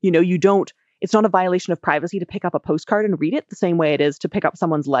 It's not a violation of privacy to pick up a postcard and read it the same way it is to pick up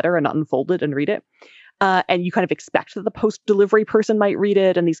someone's letter and unfold it and read it. And you kind of expect that the post-delivery person might read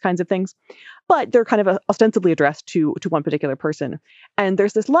it and these kinds of things. But they're kind of ostensibly addressed to one particular person. And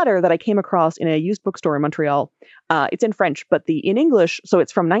there's this letter that I came across in a used bookstore in Montreal. It's in French, but in English, so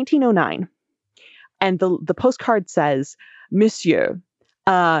it's from 1909. And the postcard says, "Monsieur,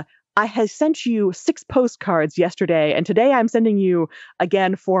 I have sent you 6 postcards yesterday, and today I'm sending you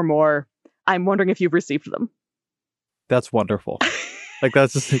again 4 more. I'm wondering if you've received them." That's wonderful. Like,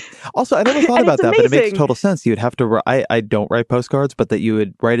 that's just also, I never thought about that, amazing. But it makes total sense. You'd have to, I don't write postcards, but that you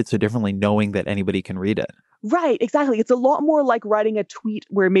would write it so differently knowing that anybody can read it. Right, exactly. It's a lot more like writing a tweet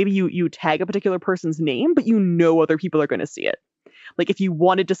where maybe you tag a particular person's name, but other people are going to see it. Like if you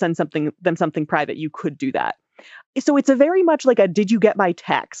wanted to send them something private, you could do that. So it's a very much like a "did you get my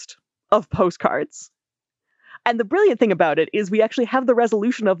text" of postcards. And the brilliant thing about it is we actually have the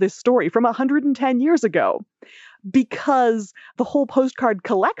resolution of this story from 110 years ago, because the whole postcard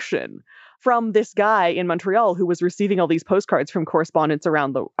collection from this guy in Montreal who was receiving all these postcards from correspondents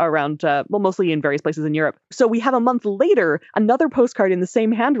around mostly in various places in Europe. So we have a month later, another postcard in the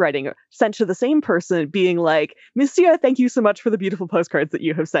same handwriting sent to the same person being like, "Monsieur, thank you so much for the beautiful postcards that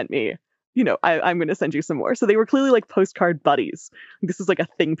you have sent me. I'm going to send you some more." So they were clearly like postcard buddies. This is like a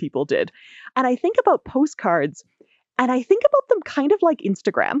thing people did. And I think about postcards, and I think about them kind of like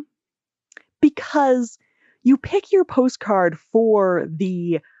Instagram, because you pick your postcard for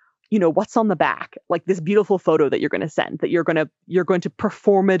the, what's on the back, like this beautiful photo that you're going to send, that you're going to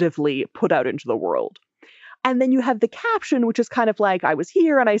performatively put out into the world. And then you have the caption, which is kind of like, "I was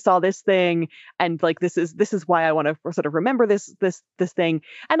here and I saw this thing, and like this is why I want to sort of remember this thing,"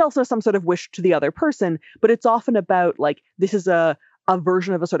 and also some sort of wish to the other person. But it's often about like, this is a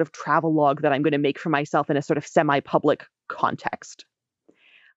version of a sort of travel log that I'm going to make for myself in a sort of semi-public context.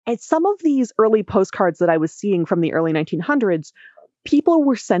 And some of these early postcards that I was seeing from the early 1900s, people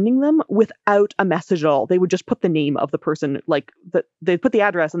were sending them without a message at all. They would just put the name of the person, they'd put the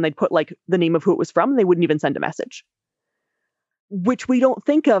address and they'd put like the name of who it was from, and they wouldn't even send a message. which we don't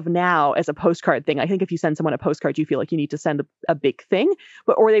think of now as a postcard thing. I think if you send someone a postcard, you feel like you need to send a big thing,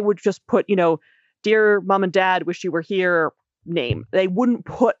 or they would just put, dear mom and dad, wish you were here, name. They wouldn't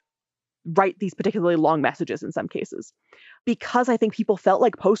write these particularly long messages in some cases, because I think people felt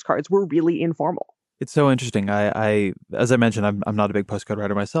like postcards were really informal. It's so interesting. I as I mentioned, I'm not a big postcard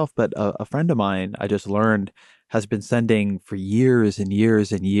writer myself, but a friend of mine I just learned has been sending for years and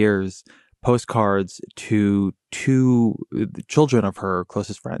years and years postcards to two children of her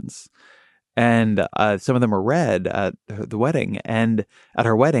closest friends. And some of them were read at the wedding and at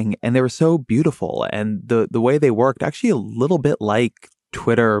her wedding, and they were so beautiful. And the way they worked, actually a little bit like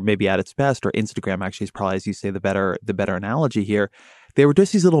Twitter, maybe at its best, or Instagram actually is probably, as you say, the better analogy here. They were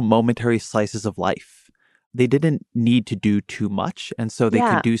just these little momentary slices of life. They didn't need to do too much, and so they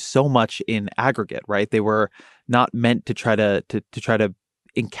could do so much in aggregate, right? They were not meant to try to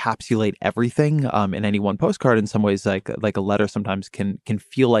encapsulate everything in any one postcard. In some ways, like a letter sometimes can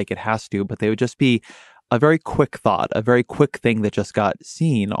feel like it has to, but they would just be a very quick thought, a very quick thing that just got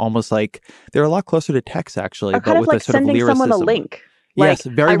seen, almost like they're a lot closer to text actually, but with like a sort of lyricism. Sending someone a link. Yes,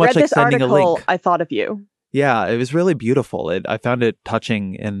 very much like sending a link. I thought of you. Yeah, it was really beautiful. I found it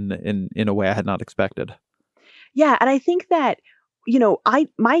touching in a way I had not expected. Yeah, and I think that,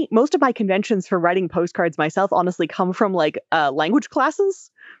 most of my conventions for writing postcards myself honestly come from like language classes,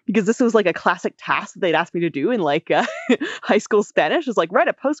 because this was like a classic task that they'd asked me to do in like high school Spanish. It's like, write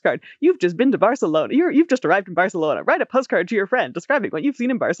a postcard. You've just been to Barcelona. You've just arrived in Barcelona. Write a postcard to your friend describing what you've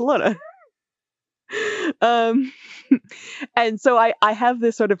seen in Barcelona. And so I have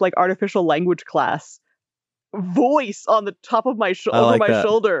this sort of like artificial language class voice on the top of my over my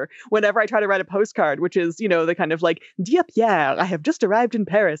shoulder whenever I try to write a postcard, which is, the kind of like, Dear Pierre, I have just arrived in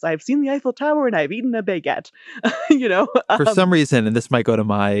Paris. I have seen the Eiffel Tower and I've eaten a baguette. For some reason, and this might go to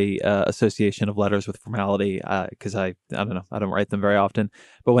my association of letters with formality, because I don't know, I don't write them very often.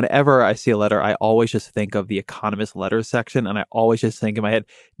 But whenever I see a letter, I always just think of the Economist letters section, and I always just think in my head,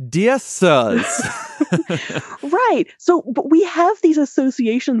 Dear Sirs. Right. So, but we have these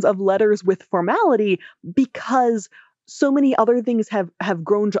associations of letters with formality because so many other things have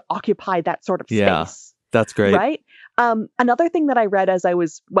grown to occupy that sort of space. Yeah, that's great. Right. Another thing that I read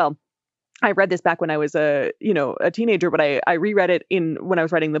I read this back when I was a teenager, but I reread it when I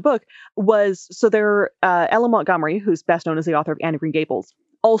was writing the book, was Ella Montgomery, who's best known as the author of Anne of Green Gables,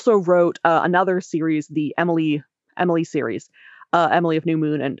 also wrote another series, the Emily series. Emily of New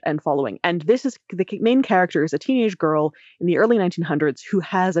Moon and following. And this is the main character is a teenage girl in the early 1900s who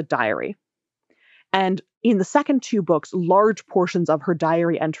has a diary. And in the second two books, large portions of her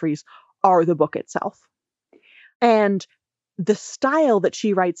diary entries are the book itself. And the style that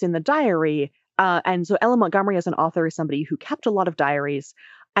she writes in the diary, and so Ella Montgomery as an author is somebody who kept a lot of diaries.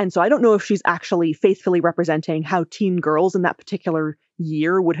 And so I don't know if she's actually faithfully representing how teen girls in that particular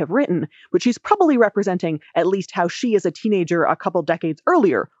year would have written, but she's probably representing at least how she as a teenager a couple decades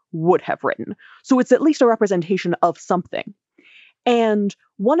earlier would have written. So it's at least a representation of something. And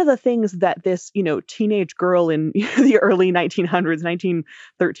one of the things that this, teenage girl in the early 1900s,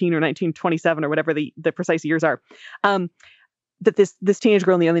 1913 or 1927 or whatever the precise years are, that this teenage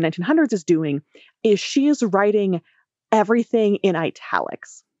girl in the early 1900s is doing is she is writing everything in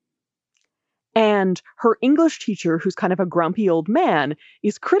italics. And her English teacher, who's kind of a grumpy old man,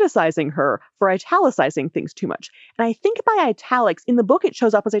 is criticizing her for italicizing things too much. And I think by italics, in the book it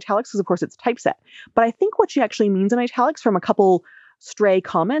shows up as italics because, of course, it's typeset. But I think what she actually means in italics from a couple stray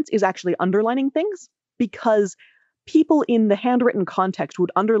comments is actually underlining things, because people in the handwritten context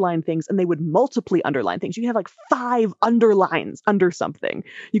would underline things and they would multiply underline things. You have like 5 underlines under something.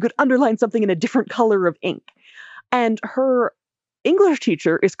 You could underline something in a different color of ink. And her English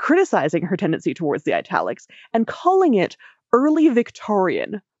teacher is criticizing her tendency towards the italics and calling it early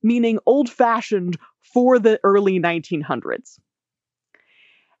Victorian, meaning old-fashioned for the early 1900s.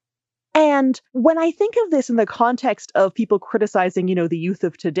 And when I think of this in the context of people criticizing, the youth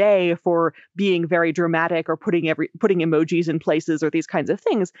of today for being very dramatic or putting emojis in places or these kinds of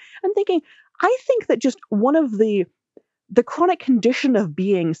things, I'm thinking, I think that just one of the chronic condition of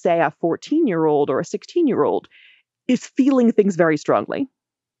being, say, a 14-year-old or a 16-year-old is feeling things very strongly.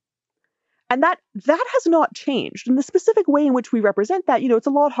 And that has not changed. In the specific way in which we represent that, it's a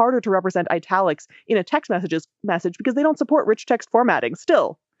lot harder to represent italics in a text message because they don't support rich text formatting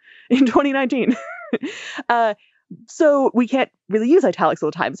still in 2019. So we can't really use italics all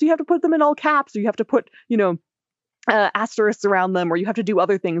the time. So you have to put them in all caps, or you have to put, asterisks around them, or you have to do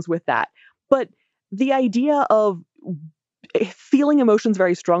other things with that. But the idea of feeling emotions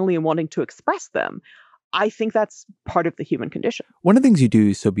very strongly and wanting to express them, I think that's part of the human condition. One of the things you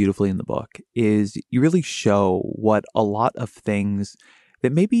do so beautifully in the book is you really show what a lot of things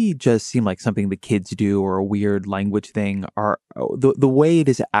that maybe just seem like something the kids do or a weird language thing are the way it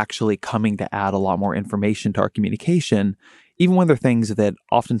is actually coming to add a lot more information to our communication, even when they're things that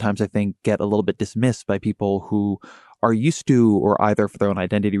oftentimes I think get a little bit dismissed by people who are used to, or either for their own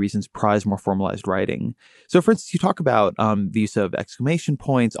identity reasons, prize more formalized writing. So, for instance, you talk about the use of exclamation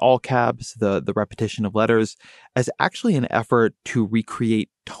points, all caps, the repetition of letters as actually an effort to recreate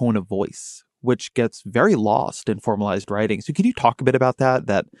tone of voice, which gets very lost in formalized writing. So, can you talk a bit about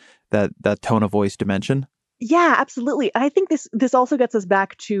that tone of voice dimension? Yeah, absolutely. And I think this also gets us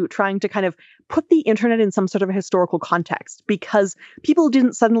back to trying to kind of put the internet in some sort of a historical context, because people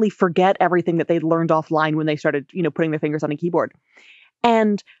didn't suddenly forget everything that they'd learned offline when they started, putting their fingers on a keyboard.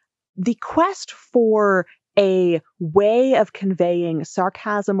 And the quest for a way of conveying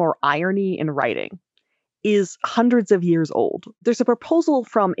sarcasm or irony in writing is hundreds of years old. There's a proposal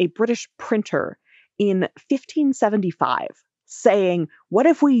from a British printer in 1575 saying, what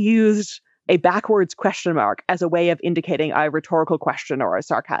if we used a backwards question mark as a way of indicating a rhetorical question or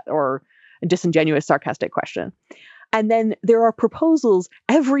a disingenuous sarcastic question. And then there are proposals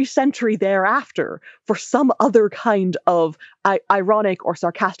every century thereafter for some other kind of ironic or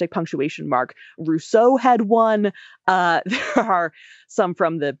sarcastic punctuation mark. Rousseau had one. There are some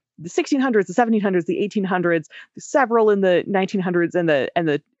from the 1600s, the 1700s, the 1800s, several in the 1900s and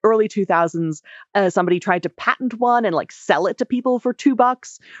the early 2000s. Somebody tried to patent one and sell it to people for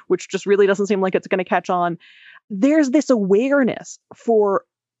 $2, which just really doesn't seem like it's going to catch on. There's this awareness for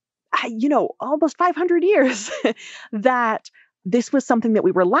almost 500 years that this was something that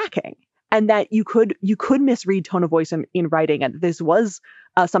we were lacking, and that you could misread tone of voice in writing, and this was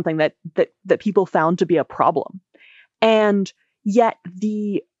something that people found to be a problem. And yet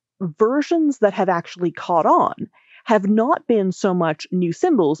the versions that have actually caught on have not been so much new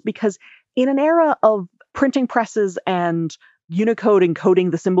symbols, because in an era of printing presses and Unicode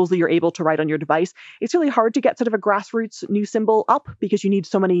encoding the symbols that you're able to write on your device, it's really hard to get sort of a grassroots new symbol up because you need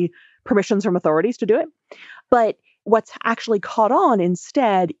so many permissions from authorities to do it. But what's actually caught on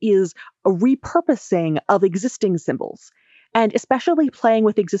instead is a repurposing of existing symbols, and especially playing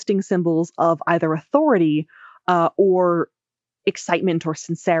with existing symbols of either authority or excitement or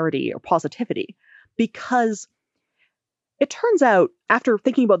sincerity or positivity. Because it turns out, after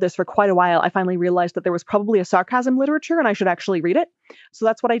thinking about this for quite a while, I finally realized that there was probably a sarcasm literature and I should actually read it. So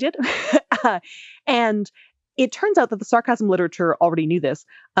that's what I did. And it turns out that the sarcasm literature already knew this,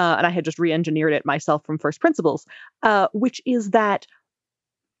 and I had just re-engineered it myself from first principles, which is that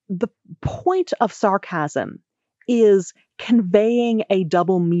the point of sarcasm is conveying a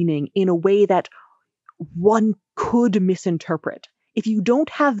double meaning in a way that one could misinterpret. If you don't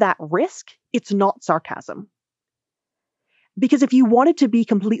have that risk, it's not sarcasm. Because if you wanted to be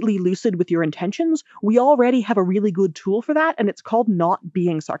completely lucid with your intentions, we already have a really good tool for that, and it's called not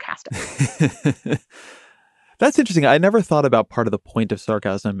being sarcastic. That's interesting. I never thought about part of the point of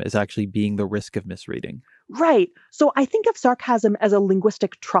sarcasm as actually being the risk of misreading. Right. So I think of sarcasm as a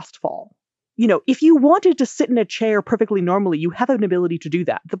linguistic trust fall. If you wanted to sit in a chair perfectly normally, you have an ability to do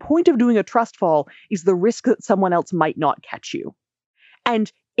that. The point of doing a trust fall is the risk that someone else might not catch you.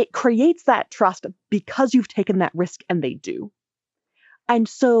 And it creates that trust because you've taken that risk, and they do. And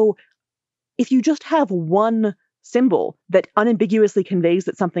so if you just have one symbol that unambiguously conveys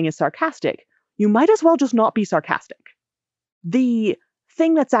that something is sarcastic, you might as well just not be sarcastic. The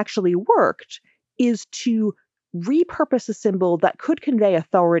thing that's actually worked is to repurpose a symbol that could convey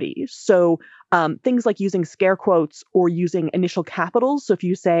authority. So things like using scare quotes or using initial capitals. So if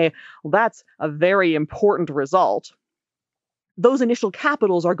you say, well, that's a very important result, those initial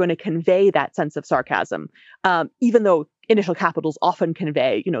capitals are going to convey that sense of sarcasm, even though initial capitals often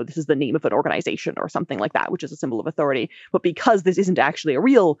convey, this is the name of an organization or something like that, which is a symbol of authority. But because this isn't actually a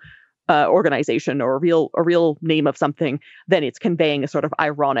real organization or a real name of something, then it's conveying a sort of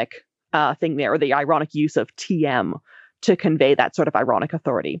ironic thing there, or the ironic use of TM to convey that sort of ironic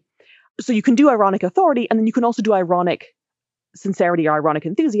authority. So you can do ironic authority, and then you can also do ironic sincerity or ironic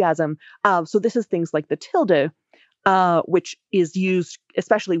enthusiasm. So this is things like the tilde, which is used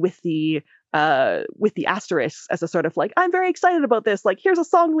especially with the asterisks as a sort of I'm very excited about this. Here's a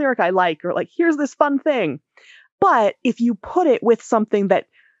song lyric I like, or here's this fun thing. But if you put it with something that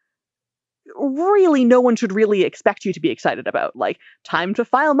really no one should really expect you to be excited about, time to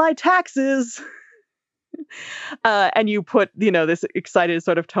file my taxes, and you put, this excited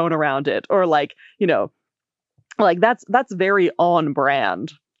sort of tone around it, or that's very on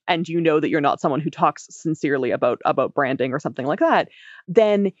brand. and you know that you're not someone who talks sincerely about branding or something like that,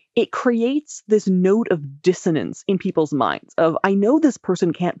 then it creates this note of dissonance in people's minds of, I know this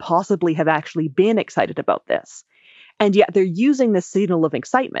person can't possibly have actually been excited about this, and yet they're using this signal of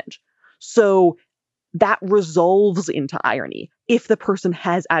excitement. So that resolves into irony if the person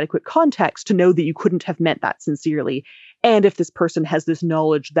has adequate context to know that you couldn't have meant that sincerely, and if this person has this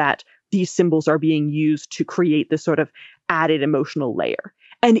knowledge that these symbols are being used to create this sort of added emotional layer.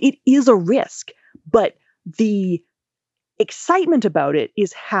 And it is a risk, but the excitement about it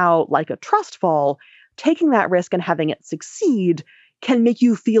is how, like a trust fall, taking that risk and having it succeed can make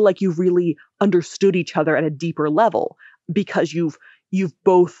you feel like you've really understood each other at a deeper level, because you've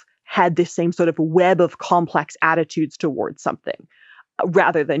both had this same sort of web of complex attitudes towards something,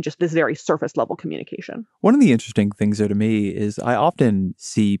 rather than just this very surface level communication. One of the interesting things there to me is I often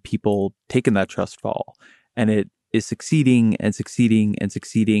see people taking that trust fall, and it is succeeding and succeeding and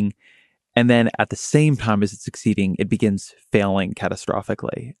succeeding. And then at the same time as it's succeeding, it begins failing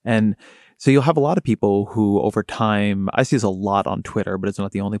catastrophically. And so you'll have a lot of people who over time, I see this a lot on Twitter, but it's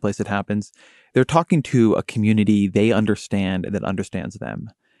not the only place it happens. They're talking to a community they understand and that understands them.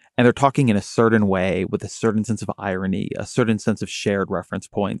 And they're talking in a certain way with a certain sense of irony, a certain sense of shared reference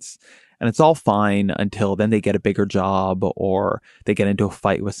points. And it's all fine until then they get a bigger job or they get into a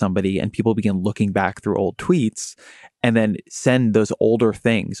fight with somebody and people begin looking back through old tweets and then send those older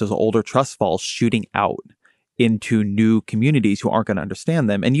things, those older trust falls shooting out into new communities who aren't going to understand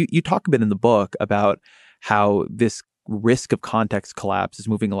them. And you talk a bit in the book about how this risk of context collapse is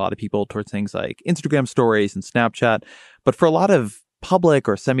moving a lot of people towards things like Instagram stories and Snapchat. But for a lot of public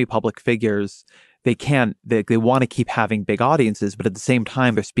or semi-public figures, they want to keep having big audiences, but at the same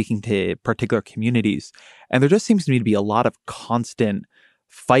time, they're speaking to particular communities. And there just seems to me to be a lot of constant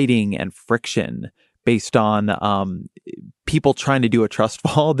fighting and friction based on people trying to do a trust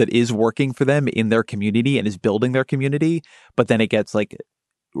fall that is working for them in their community and is building their community. But then it gets like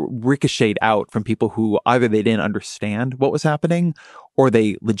ricocheted out from people who either they didn't understand what was happening or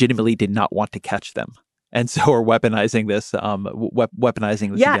they legitimately did not want to catch them. And so are weaponizing this,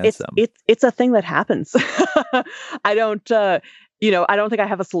 against them. It's a thing that happens. I don't think I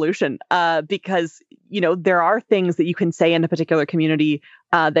have a solution because, there are things that you can say in a particular community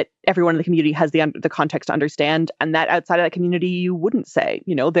that everyone in the community has the context to understand, and that outside of that community you wouldn't say.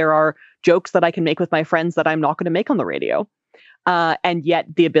 There are jokes that I can make with my friends that I'm not going to make on the radio, and yet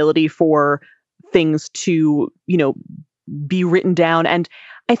the ability for things to, be written down. And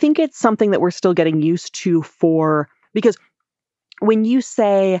I think it's something that we're still getting used to because when you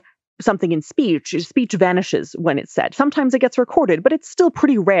say something in speech vanishes when it's said. Sometimes it gets recorded, but it's still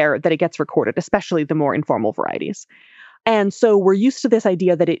pretty rare that it gets recorded, especially the more informal varieties. And so we're used to this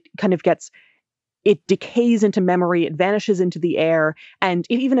idea that it kind of it decays into memory, it vanishes into the air. And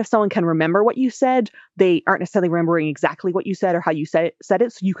even if someone can remember what you said, they aren't necessarily remembering exactly what you said or how you said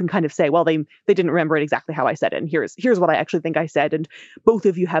it. So you can kind of say, well, they didn't remember it exactly how I said it. And here's what I actually think I said. And both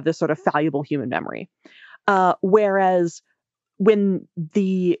of you have this sort of fallible human memory. Whereas when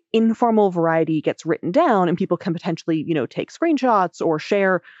the informal variety gets written down and people can potentially, take screenshots or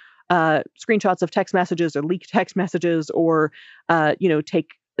share screenshots of text messages or leaked text messages or,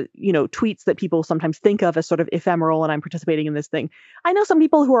 take tweets that people sometimes think of as sort of ephemeral and I'm participating in this thing. I know some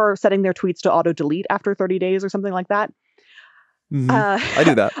people who are setting their tweets to auto delete after 30 days or something like that. Mm-hmm. I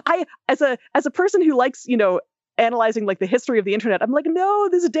do that. I, as a person who likes, analyzing like the history of the internet, I'm like, no,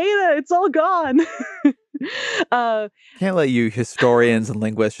 this data, it's all gone. Can't let you historians and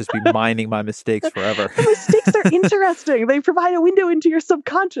linguists just be mining my mistakes forever. The mistakes are interesting. They provide a window into your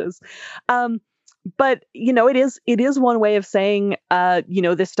subconscious. But, it is one way of saying,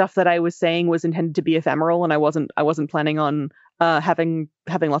 this stuff that I was saying was intended to be ephemeral and I wasn't planning on having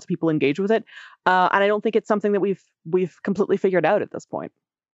lots of people engage with it. And I don't think it's something that we've completely figured out at this point.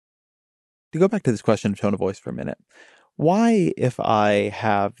 To go back to this question of tone of voice for a minute, why, if I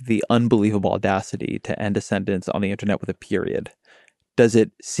have the unbelievable audacity to end a sentence on the internet with a period, does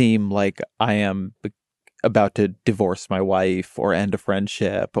it seem like I am about to divorce my wife or end a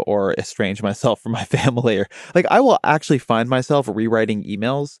friendship or estrange myself from my family? Or like I will actually find myself rewriting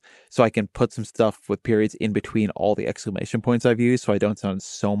emails so I can put some stuff with periods in between all the exclamation points I've used so I don't sound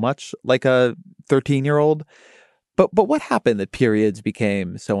so much like a 13-year-old. But what happened that periods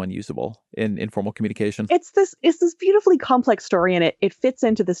became so unusable in informal communication? It's this beautifully complex story, and it fits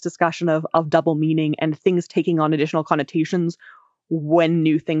into this discussion of double meaning and things taking on additional connotations when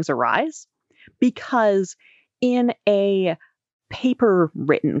new things arise. Because in a paper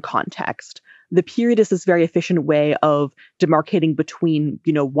written context, the period is this very efficient way of demarcating between,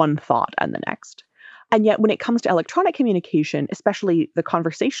 one thought and the next. And yet when it comes to electronic communication, especially the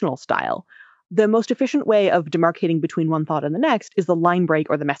conversational style, the most efficient way of demarcating between one thought and the next is the line break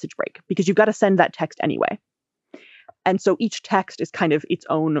or the message break, because you've got to send that text anyway. And so each text is kind of its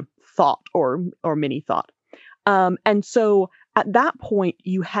own thought or mini thought. And so at that point,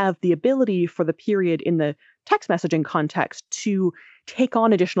 you have the ability for the period in the text messaging context to take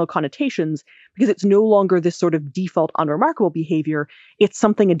on additional connotations, because it's no longer this sort of default unremarkable behavior. It's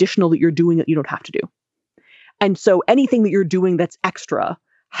something additional that you're doing that you don't have to do. And so anything that you're doing that's extra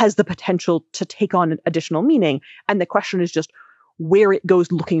has the potential to take on an additional meaning. And the question is just where it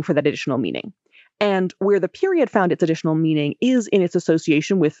goes looking for that additional meaning. And where the period found its additional meaning is in its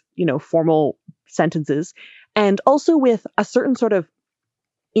association with, formal sentences, and also with a certain sort of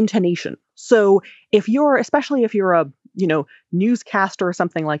intonation. So especially if you're a, newscaster or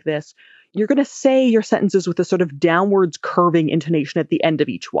something like this, you're going to say your sentences with a sort of downwards curving intonation at the end of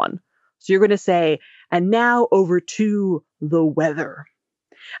each one. So you're going to say, and now over to the weather.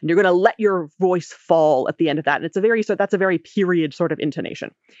 And you're going to let your voice fall at the end of that. And that's a very period sort of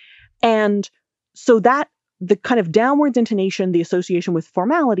intonation. And so that the kind of downwards intonation, the association with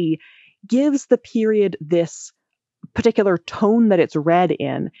formality, gives the period this particular tone that it's read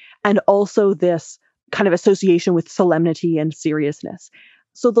in, and also this kind of association with solemnity and seriousness.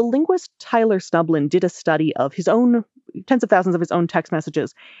 So the linguist Tyler Snublin did a study of his own, tens of thousands of his own text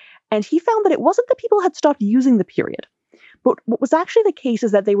messages, and he found that it wasn't that people had stopped using the period. But what was actually the case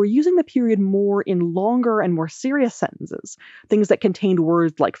is that they were using the period more in longer and more serious sentences, things that contained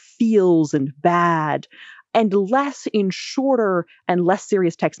words like feels and bad, and less in shorter and less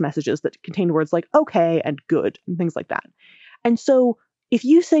serious text messages that contained words like okay and good and things like that. And so if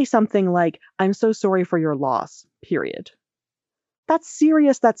you say something like, I'm so sorry for your loss, period, that's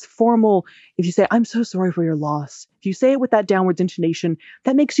serious, that's formal. If you say, I'm so sorry for your loss, if you say it with that downwards intonation,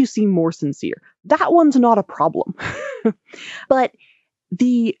 that makes you seem more sincere. That one's not a problem. But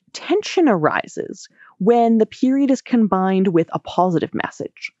the tension arises when the period is combined with a positive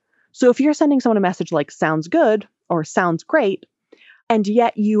message. So if you're sending someone a message like sounds good or sounds great, and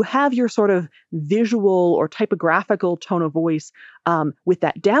yet you have your sort of visual or typographical tone of voice with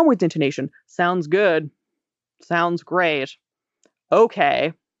that downwards intonation, sounds good, sounds great,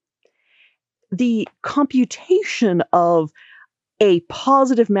 okay. The computation of a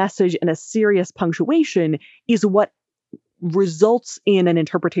positive message and a serious punctuation is what results in an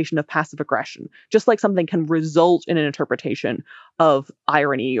interpretation of passive aggression, just like something can result in an interpretation of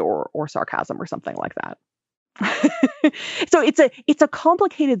irony or sarcasm or something like that. So it's a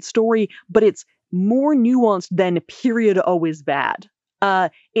complicated story, but it's more nuanced than period always bad.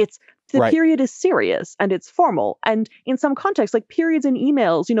 It's the Right. period is serious and it's formal. And in some contexts, like periods in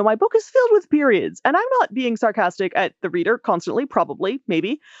emails, my book is filled with periods. And I'm not being sarcastic at the reader constantly, probably,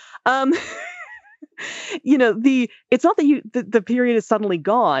 maybe. It's not that the period is suddenly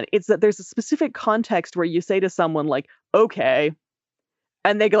gone. It's that there's a specific context where you say to someone like, okay.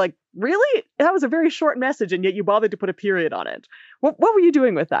 And they go like, really? That was a very short message. And yet you bothered to put a period on it. What were you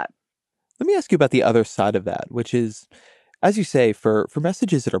doing with that? Let me ask you about the other side of that, which is, as you say, for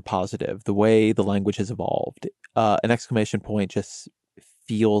messages that are positive, the way the language has evolved, an exclamation point just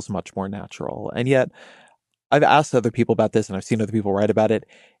feels much more natural. And yet, I've asked other people about this and I've seen other people write about it.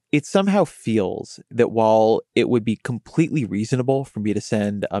 It somehow feels that while it would be completely reasonable for me to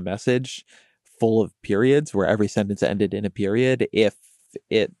send a message full of periods where every sentence ended in a period, if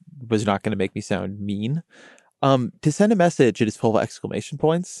it was not going to make me sound mean, to send a message that is full of exclamation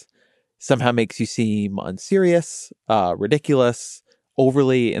points somehow makes you seem unserious, ridiculous,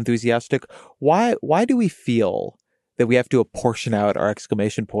 overly enthusiastic. Why do we feel that we have to apportion out our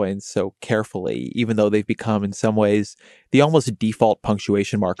exclamation points so carefully, even though they've become in some ways the almost default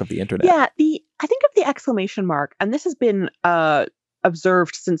punctuation mark of the internet? Yeah, I think of the exclamation mark, and this has been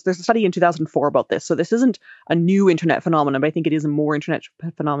observed since there's a study in 2004 about this. So this isn't a new internet phenomenon, but I think it is a more internet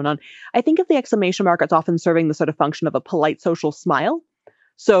phenomenon. I think of the exclamation mark as often serving the sort of function of a polite social smile.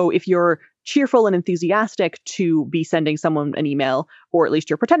 So if you're cheerful and enthusiastic to be sending someone an email, or at least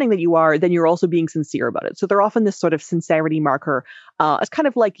you're pretending that you are, then you're also being sincere about it. So they're often this sort of sincerity marker. It's kind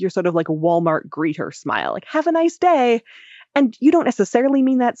of like you're sort of like a Walmart greeter smile, like have a nice day. And you don't necessarily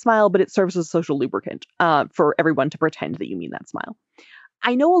mean that smile, but it serves as a social lubricant for everyone to pretend that you mean that smile.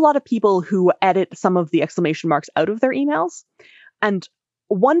 I know a lot of people who edit some of the exclamation marks out of their emails. And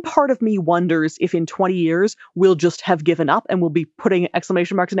one part of me wonders if in 20 years, we'll just have given up and we'll be putting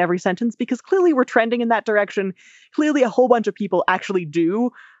exclamation marks in every sentence, because clearly we're trending in that direction. Clearly a whole bunch of people actually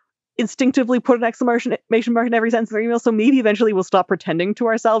do instinctively put an exclamation mark in every sentence in their email. So maybe eventually we'll stop pretending to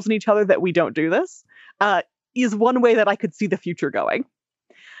ourselves and each other that we don't do this. Is one way that I could see the future going.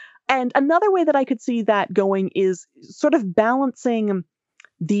 And another way that I could see that going is sort of balancing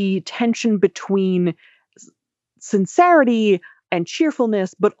the tension between sincerity and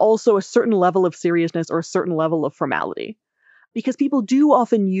cheerfulness, but also a certain level of seriousness or a certain level of formality. Because people do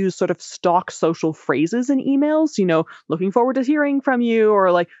often use sort of stock social phrases in emails, looking forward to hearing from you,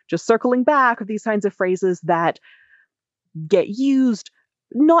 or like just circling back, or these kinds of phrases that get used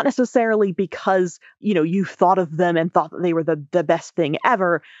not necessarily because, you've thought of them and thought that they were the best thing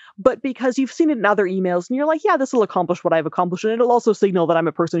ever, but because you've seen it in other emails and you're like, yeah, this will accomplish what I've accomplished. And it'll also signal that I'm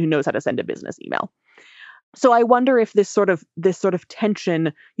a person who knows how to send a business email. So I wonder if this sort of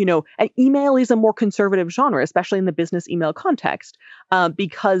tension, an email is a more conservative genre, especially in the business email context,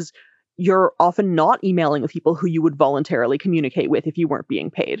 because you're often not emailing with people who you would voluntarily communicate with if you weren't being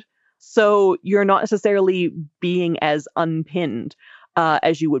paid. So you're not necessarily being as unpinned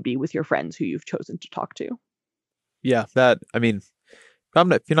as you would be with your friends who you've chosen to talk to. Yeah,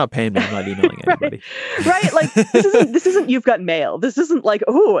 if you're not paying me, I'm not emailing anybody. Right? Like this isn't You've Got Mail. This isn't like,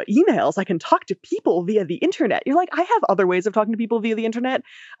 oh, emails. I can talk to people via the internet. You're like, I have other ways of talking to people via the internet.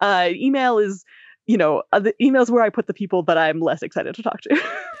 Email is, the email's where I put the people that I'm less excited to talk to.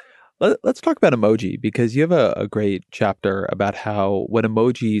 Let's talk about emoji, because you have a great chapter about how what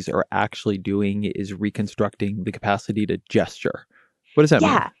emojis are actually doing is reconstructing the capacity to gesture. What does that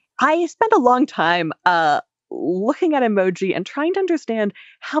mean? Yeah, I spent a long time looking at emoji and trying to understand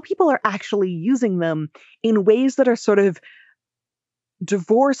how people are actually using them in ways that are sort of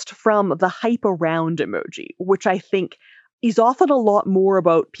divorced from the hype around emoji, which I think is often a lot more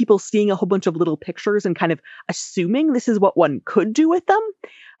about people seeing a whole bunch of little pictures and kind of assuming this is what one could do with them.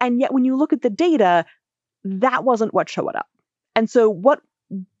 And yet when you look at the data, that wasn't what showed up. And so what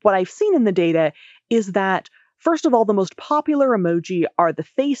I've seen in the data is that, first of all, the most popular emoji are the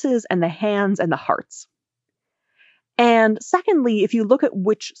faces and the hands and the hearts. And secondly, if you look at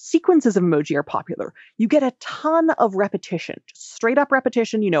which sequences of emoji are popular, you get a ton of repetition, just straight up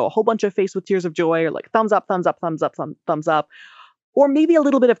repetition, a whole bunch of face with tears of joy, or like thumbs up, thumbs up, thumbs up, thumbs up, or maybe a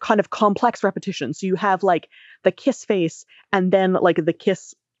little bit of kind of complex repetition. So you have like the kiss face and then like the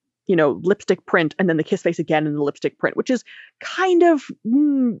kiss, lipstick print, and then the kiss face again and the lipstick print, which is kind of,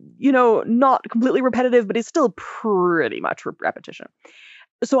 not completely repetitive, but it's still pretty much repetition.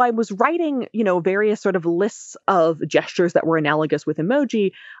 So I was writing, various sort of lists of gestures that were analogous with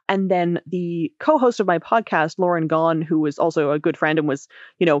emoji. And then the co-host of my podcast, Lauren Gahn, who was also a good friend and was,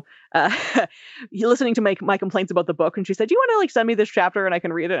 listening to my complaints about the book. And she said, do you want to send me this chapter and I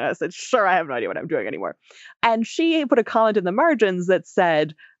can read it? And I said, sure, I have no idea what I'm doing anymore. And she put a comment in the margins that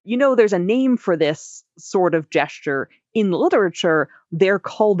said, there's a name for this sort of gesture in literature. They're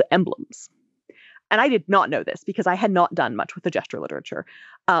called emblems. And I did not know this because I had not done much with the gesture literature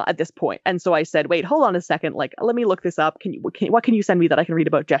at this point. And so I said, wait, hold on a second. Let me look this up. What can you send me that I can read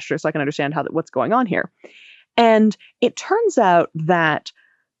about gestures so I can understand what's going on here? And it turns out that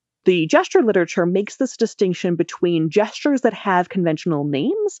the gesture literature makes this distinction between gestures that have conventional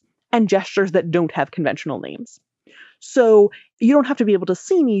names and gestures that don't have conventional names. So you don't have to be able to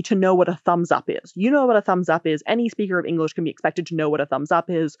see me to know what a thumbs up is. You know what a thumbs up is. Any speaker of English can be expected to know what a thumbs up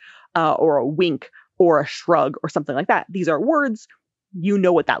is, or a wink, or a shrug, or something like that. These are words. You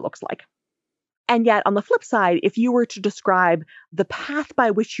know what that looks like. And yet, on the flip side, if you were to describe the path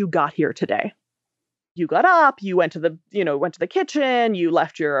by which you got here today, you got up, you went to the kitchen, you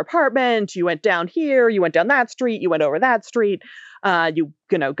left your apartment, you went down here, you went down that street, you went over that street, you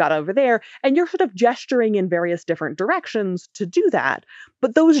got over there, and you're sort of gesturing in various different directions to do that.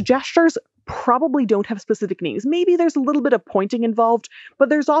 But those gestures probably don't have specific names. Maybe there's a little bit of pointing involved, but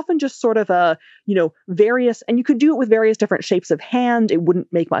there's often just sort of various, and you could do it with various different shapes of hand. It wouldn't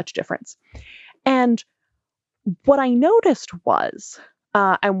make much difference. And what I noticed was,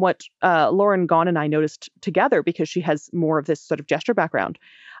 and what Lauren Gahn and I noticed together, because she has more of this sort of gesture background,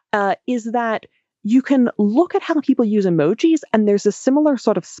 is that you can look at how people use emojis, and there's a similar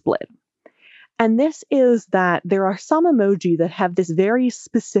sort of split. And this is that there are some emoji that have this very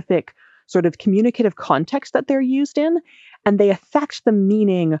specific sort of communicative context that they're used in, and they affect the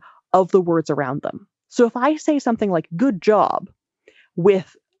meaning of the words around them. So if I say something like good job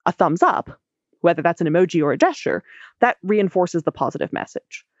with a thumbs up, whether that's an emoji or a gesture, that reinforces the positive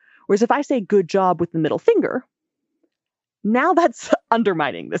message. Whereas if I say good job with the middle finger, now that's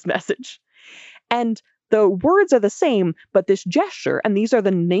undermining this message. And the words are the same, but this gesture, and these are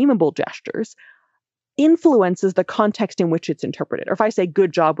the nameable gestures, influences the context in which it's interpreted. Or if I say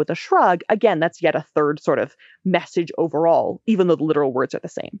good job with a shrug, again, that's yet a third sort of message overall, even though the literal words are the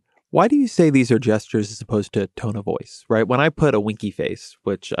same. Why do you say these are gestures as opposed to tone of voice, right? When I put a winky face,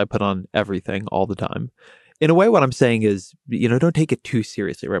 which I put on everything all the time, in a way, what I'm saying is, don't take it too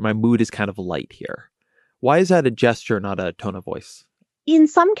seriously, right? My mood is kind of light here. Why is that a gesture, not a tone of voice? In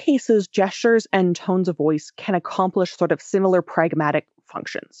some cases, gestures and tones of voice can accomplish sort of similar pragmatic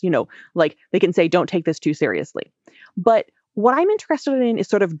functions. Like they can say, don't take this too seriously. But what I'm interested in is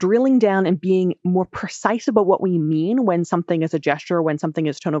sort of drilling down and being more precise about what we mean when something is a gesture or when something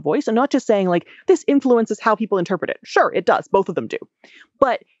is tone of voice, and not just saying like this influences how people interpret it. Sure, it does. Both of them do.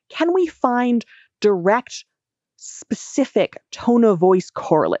 But can we find direct, specific tone of voice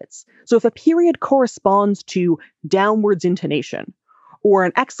correlates? So if a period corresponds to downwards intonation, or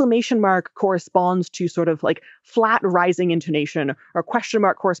an exclamation mark corresponds to sort of like flat rising intonation, or question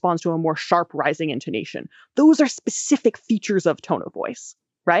mark corresponds to a more sharp rising intonation. Those are specific features of tone of voice,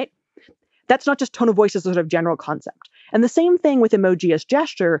 right? That's not just tone of voice as a sort of general concept. And the same thing with emoji as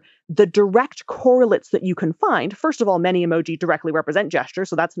gesture, the direct correlates that you can find. First of all, many emoji directly represent gesture,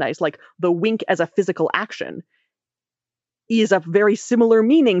 so that's nice. Like the wink as a physical action is a very similar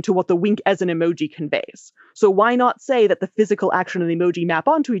meaning to what the wink as an emoji conveys. So why not say that the physical action and the emoji map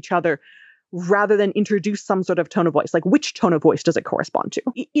onto each other rather than introduce some sort of tone of voice? Like which tone of voice does it correspond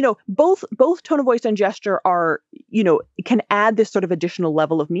to? Both tone of voice and gesture are, can add this sort of additional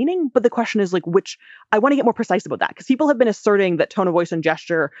level of meaning. But the question is like I want to get more precise about that, because people have been asserting that tone of voice and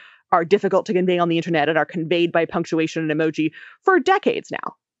gesture are difficult to convey on the internet and are conveyed by punctuation and emoji for decades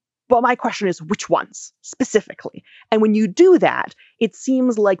now. But my question is, which ones specifically? And when you do that, it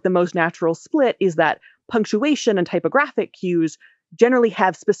seems like the most natural split is that punctuation and typographic cues generally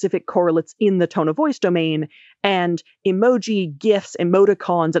have specific correlates in the tone of voice domain, and emoji, GIFs,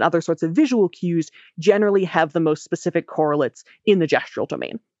 emoticons, and other sorts of visual cues generally have the most specific correlates in the gestural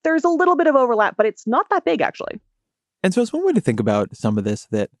domain. There's a little bit of overlap, but it's not that big, actually. And so it's one way to think about some of this,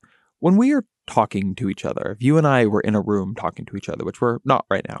 that when we are talking to each other, if you and I were in a room talking to each other, which we're not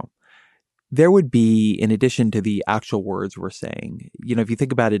right now, there would be, in addition to the actual words we're saying, if you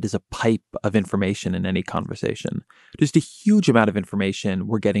think about it as a pipe of information in any conversation, just a huge amount of information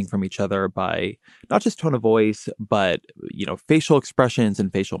we're getting from each other by not just tone of voice, but, facial expressions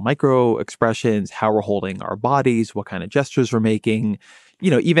and facial micro expressions, how we're holding our bodies, what kind of gestures we're making,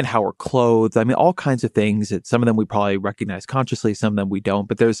 even how we're clothed. I mean, all kinds of things. Some of them we probably recognize consciously, some of them we don't,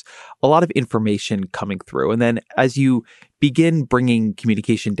 but there's a lot of information coming through. And then as you begin bringing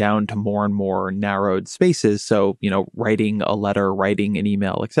communication down to more and more narrowed spaces, so, writing a letter, writing an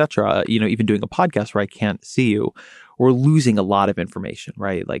email, etc., even doing a podcast where I can't see you, we're losing a lot of information,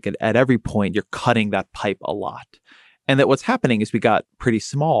 right? Like at every point, you're cutting that pipe a lot. And that what's happening is we got pretty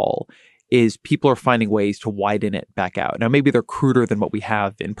small is people are finding ways to widen it back out. Now, maybe they're cruder than what we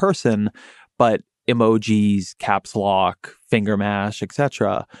have in person, but emojis, caps lock, finger mash,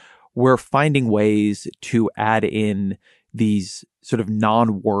 etc., we're finding ways to add in these sort of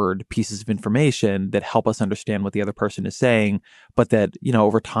non-word pieces of information that help us understand what the other person is saying, but that,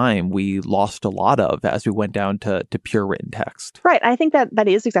 over time we lost a lot of as we went down to pure written text. Right. I think that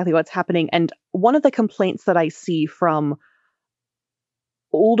is exactly what's happening. And one of the complaints that I see from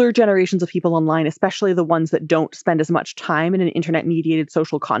older generations of people online, especially the ones that don't spend as much time in an internet-mediated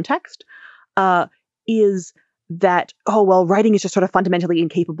social context, is that, writing is just sort of fundamentally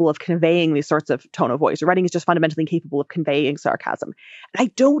incapable of conveying these sorts of tone of voice, or writing is just fundamentally incapable of conveying sarcasm. And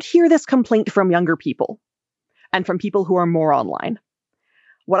I don't hear this complaint from younger people and from people who are more online.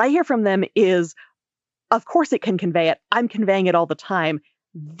 What I hear from them is, of course it can convey it. I'm conveying it all the time.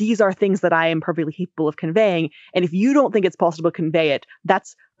 These are things that I am perfectly capable of conveying. And if you don't think it's possible to convey it,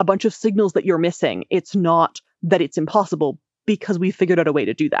 that's a bunch of signals that you're missing. It's not that it's impossible, because we figured out a way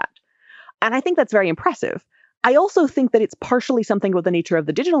to do that. And I think that's very impressive. I also think that it's partially something about the nature of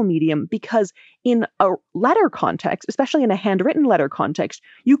the digital medium, because in a letter context, especially in a handwritten letter context,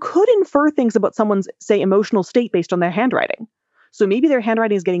 you could infer things about someone's, say, emotional state based on their handwriting. So maybe their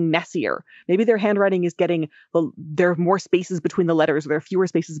handwriting is getting messier. Maybe their handwriting is there are more spaces between the letters, or there are fewer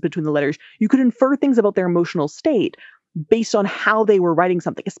spaces between the letters. You could infer things about their emotional state based on how they were writing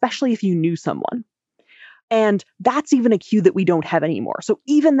something, especially if you knew someone. And that's even a cue that we don't have anymore. So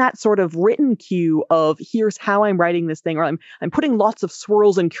even that sort of written cue of here's how I'm writing this thing, or I'm putting lots of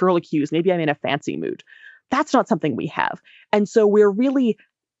swirls and curlicues, maybe I'm in a fancy mood. That's not something we have. And so we're really,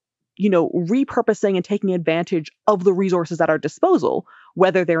 repurposing and taking advantage of the resources at our disposal,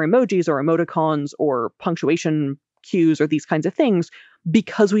 whether they're emojis or emoticons or punctuation cues or these kinds of things,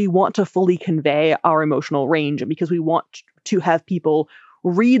 because we want to fully convey our emotional range and because we want to have people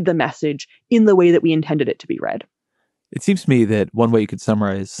read the message in the way that we intended it to be read. It seems to me that one way you could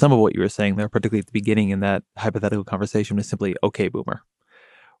summarize some of what you were saying there, particularly at the beginning in that hypothetical conversation, is simply "Okay, Boomer,"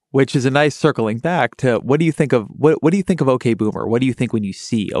 which is a nice circling back to what do you think of OK Boomer? What do you think when you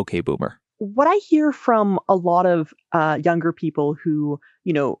see OK Boomer? what I hear from a lot of younger people who,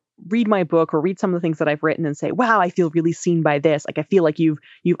 read my book or read some of the things that I've written and say, wow, I feel really seen by this. Like, I feel like you've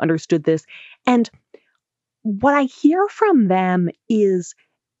understood this. And what I hear from them is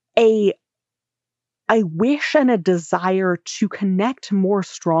a wish and a desire to connect more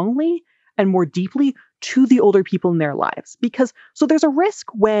strongly and more deeply to the older people in their lives. Because so there's a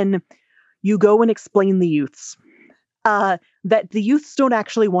risk when you go and explain the youths that the youths don't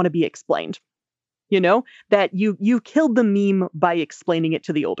actually want to be explained. That you killed the meme by explaining it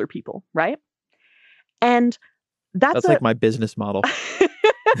to the older people, right? And that's like my business model.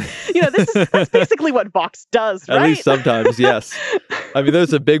 That's basically what Vox does, right? At least sometimes, yes. I mean,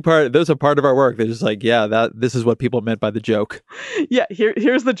 there's a part of our work that's just like, this is what people meant by the joke. Yeah,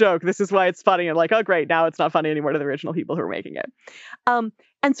 here's the joke. This is why it's funny. And like, oh, great, now it's not funny anymore to the original people who are making it.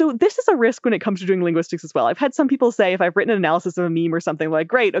 And so this is a risk when it comes to doing linguistics as well. I've had some people say, if I've written an analysis of a meme or something, like,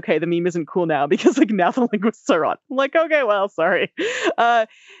 great, okay, the meme isn't cool now because like now the linguists are on. I'm like, okay, well, sorry. But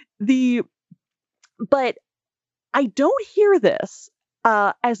I don't hear this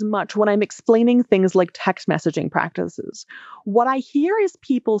as much when I'm explaining things like text messaging practices. What I hear is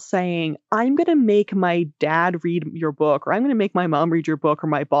people saying, I'm going to make my dad read your book, or I'm going to make my mom read your book, or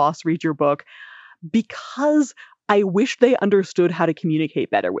my boss read your book, because I wish they understood how to communicate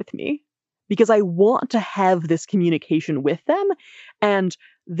better with me, because I want to have this communication with them, and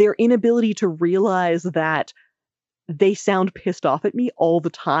their inability to realize that they sound pissed off at me all the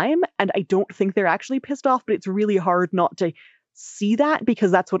time. And I don't think they're actually pissed off, but it's really hard not to see that because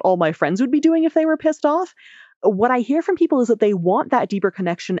that's what all my friends would be doing if they were pissed off. What I hear from people is that they want that deeper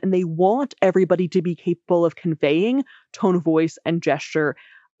connection and they want everybody to be capable of conveying tone of voice and gesture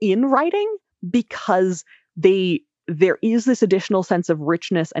in writing because there is this additional sense of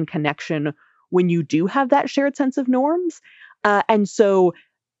richness and connection when you do have that shared sense of norms. And so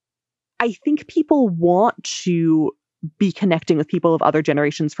I think people want to be connecting with people of other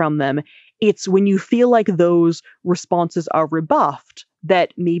generations from them. It's when you feel like those responses are rebuffed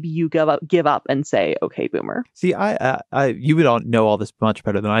that maybe you give up and say, okay, boomer. See, you don't know all this much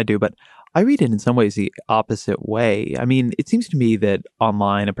better than I do, but I read it in some ways the opposite way. I mean, it seems to me that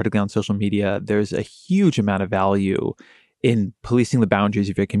online, and particularly on social media, there's a huge amount of value in policing the boundaries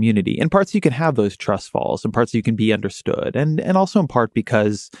of your community. In parts, you can have those trust falls. In parts, you can be understood. And also in part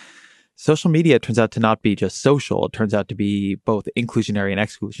because social media turns out to not be just social. It turns out to be both inclusionary and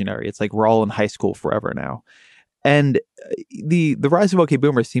exclusionary. It's like we're all in high school forever now. And the rise of OK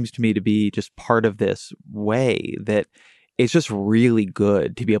Boomer seems to me to be just part of this way that it's just really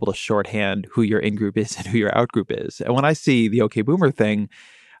good to be able to shorthand who your in-group is and who your out-group is. And when I see the OK Boomer thing,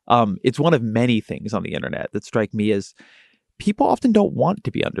 it's one of many things on the internet that strike me as people often don't want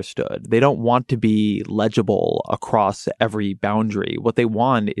to be understood. They don't want to be legible across every boundary. What they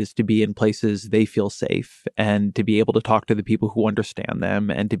want is to be in places they feel safe and to be able to talk to the people who understand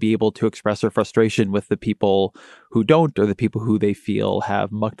them and to be able to express their frustration with the people who don't or the people who they feel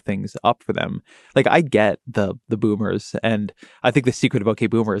have mucked things up for them. Like, I get the boomers, and I think the secret of OK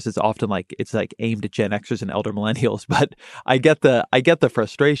Boomers is often like it's like aimed at Gen Xers and elder millennials, but I get the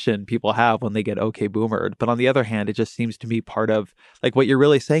frustration people have when they get OK Boomered. But on the other hand, it just seems to me part of like what you're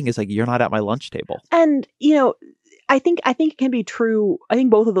really saying is like you're not at my lunch table. And I think it can be true. I think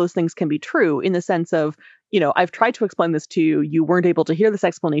both of those things can be true in the sense of, I've tried to explain this to you. You weren't able to hear this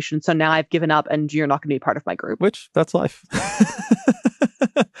explanation, so now I've given up, and you're not going to be part of my group. Which that's life.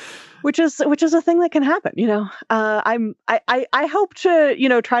 Which is a thing that can happen. I hope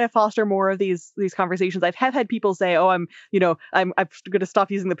to try to foster more of these conversations. I've had people say, "Oh, I'm going to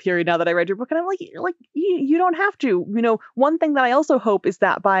stop using the period now that I read your book," and I'm like you don't have to. One thing that I also hope is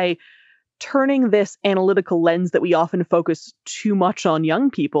that by turning this analytical lens that we often focus too much on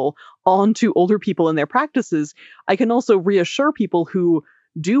young people onto older people and their practices, I can also reassure people who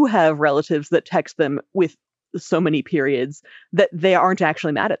do have relatives that text them with so many periods that they aren't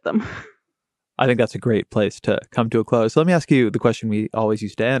actually mad at them. I think that's a great place to come to a close. So let me ask you the question we always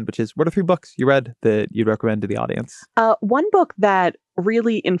used to end, which is, what are 3 books you read that you'd recommend to the audience? One book that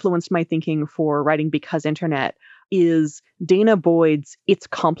really influenced my thinking for writing Because Internet is Dana Boyd's It's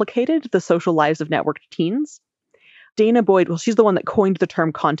Complicated, The Social Lives of Networked Teens. Dana Boyd, she's the one that coined the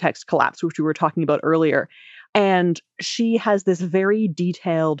term context collapse, which we were talking about earlier. And she has this very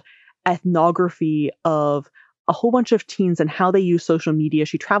detailed ethnography of a whole bunch of teens and how they use social media.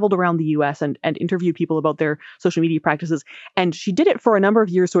 She traveled around the US and interviewed people about their social media practices. And she did it for a number of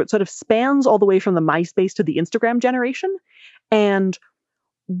years. So it sort of spans all the way from the MySpace to the Instagram generation. And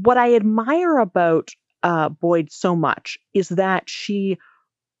what I admire about Boyd so much is that she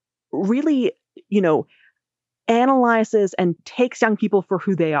really, analyzes and takes young people for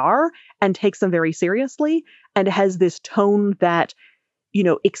who they are and takes them very seriously, and has this tone that,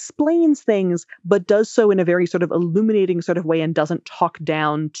 explains things, but does so in a very sort of illuminating sort of way and doesn't talk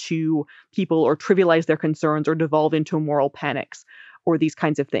down to people or trivialize their concerns or devolve into moral panics or these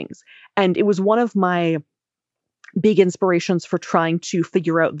kinds of things. And it was one of my big inspirations for trying to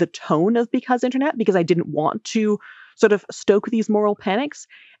figure out the tone of Because Internet, because I didn't want to sort of stoke these moral panics.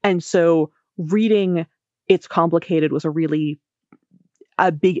 And so reading It's Complicated was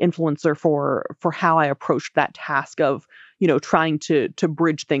a big influencer for how I approached that task of, trying to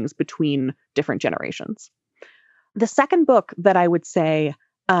bridge things between different generations. The second book that I would say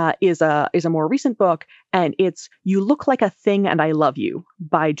is a more recent book, and it's You Look Like a Thing and I Love You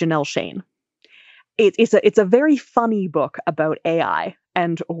by Janelle Shane. It's a very funny book about AI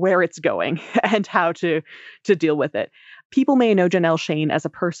and where it's going and how to deal with it. People may know Janelle Shane as a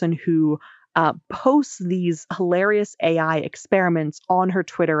person who posts these hilarious AI experiments on her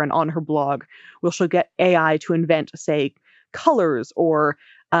Twitter and on her blog, where she'll get AI to invent, say, colors or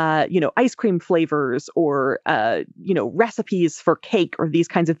ice cream flavors or recipes for cake or these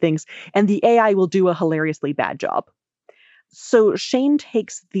kinds of things, and the AI will do a hilariously bad job. So Shane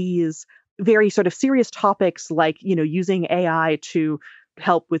takes these very sort of serious topics like, using AI to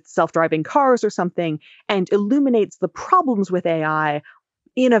help with self-driving cars or something, and illuminates the problems with AI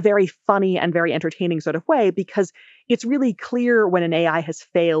in a very funny and very entertaining sort of way, because it's really clear when an AI has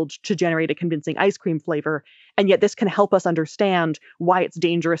failed to generate a convincing ice cream flavor, and yet this can help us understand why it's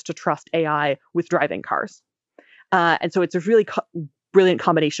dangerous to trust AI with driving cars. And so it's a really brilliant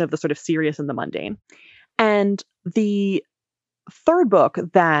combination of the sort of serious and the mundane. And the third book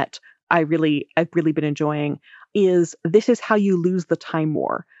that I've really been enjoying is This Is How You Lose the Time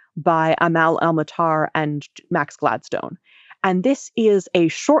War by Amal El-Matar and Max Gladstone. And this is a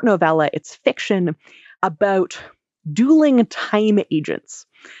short novella. It's fiction about dueling time agents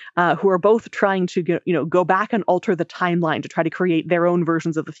who are both trying to go back and alter the timeline to try to create their own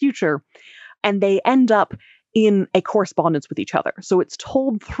versions of the future. And they end up in a correspondence with each other. So it's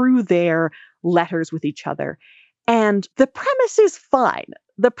told through their letters with each other. And the premise is fine.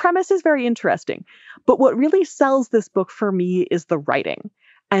 The premise is very interesting. But what really sells this book for me is the writing,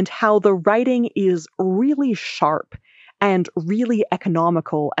 and how the writing is really sharp and really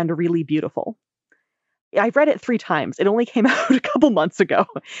economical and really beautiful. I've read it 3 times. It only came out a couple months ago.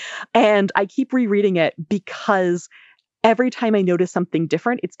 And I keep rereading it because every time I notice something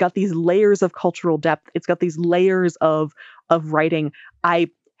different, it's got these layers of cultural depth. It's got these layers of writing. I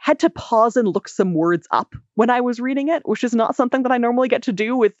had to pause and look some words up when I was reading it, which is not something that I normally get to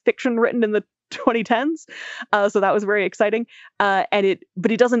do with fiction written in the 2010s. So that was very exciting. But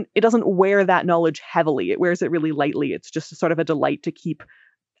it doesn't wear that knowledge heavily. It wears it really lightly. It's just sort of a delight to keep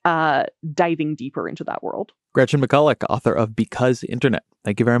diving deeper into that world. Gretchen McCulloch, author of Because Internet.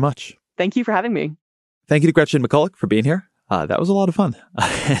 Thank you very much. Thank you for having me. Thank you to Gretchen McCulloch for being here. That was a lot of fun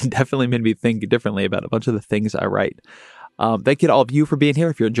and definitely made me think differently about a bunch of the things I write. Thank you to all of you for being here.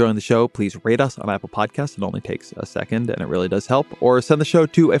 If you're enjoying the show, please rate us on Apple Podcasts. It only takes a second and it really does help. Or send the show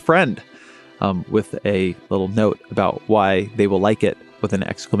to a friend with a little note about why they will like it with an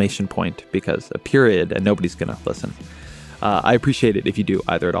exclamation point, because a period and nobody's going to listen. I appreciate it if you do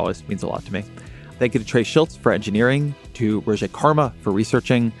either. It always means a lot to me. Thank you to Trey Schultz for engineering, to Roger Karma for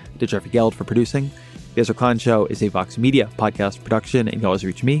researching, to Jeffrey Geld for producing. The Ezra Klein Show is a Vox Media podcast production, and you can always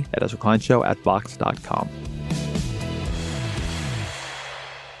reach me at EzraKleinShow@Vox.com.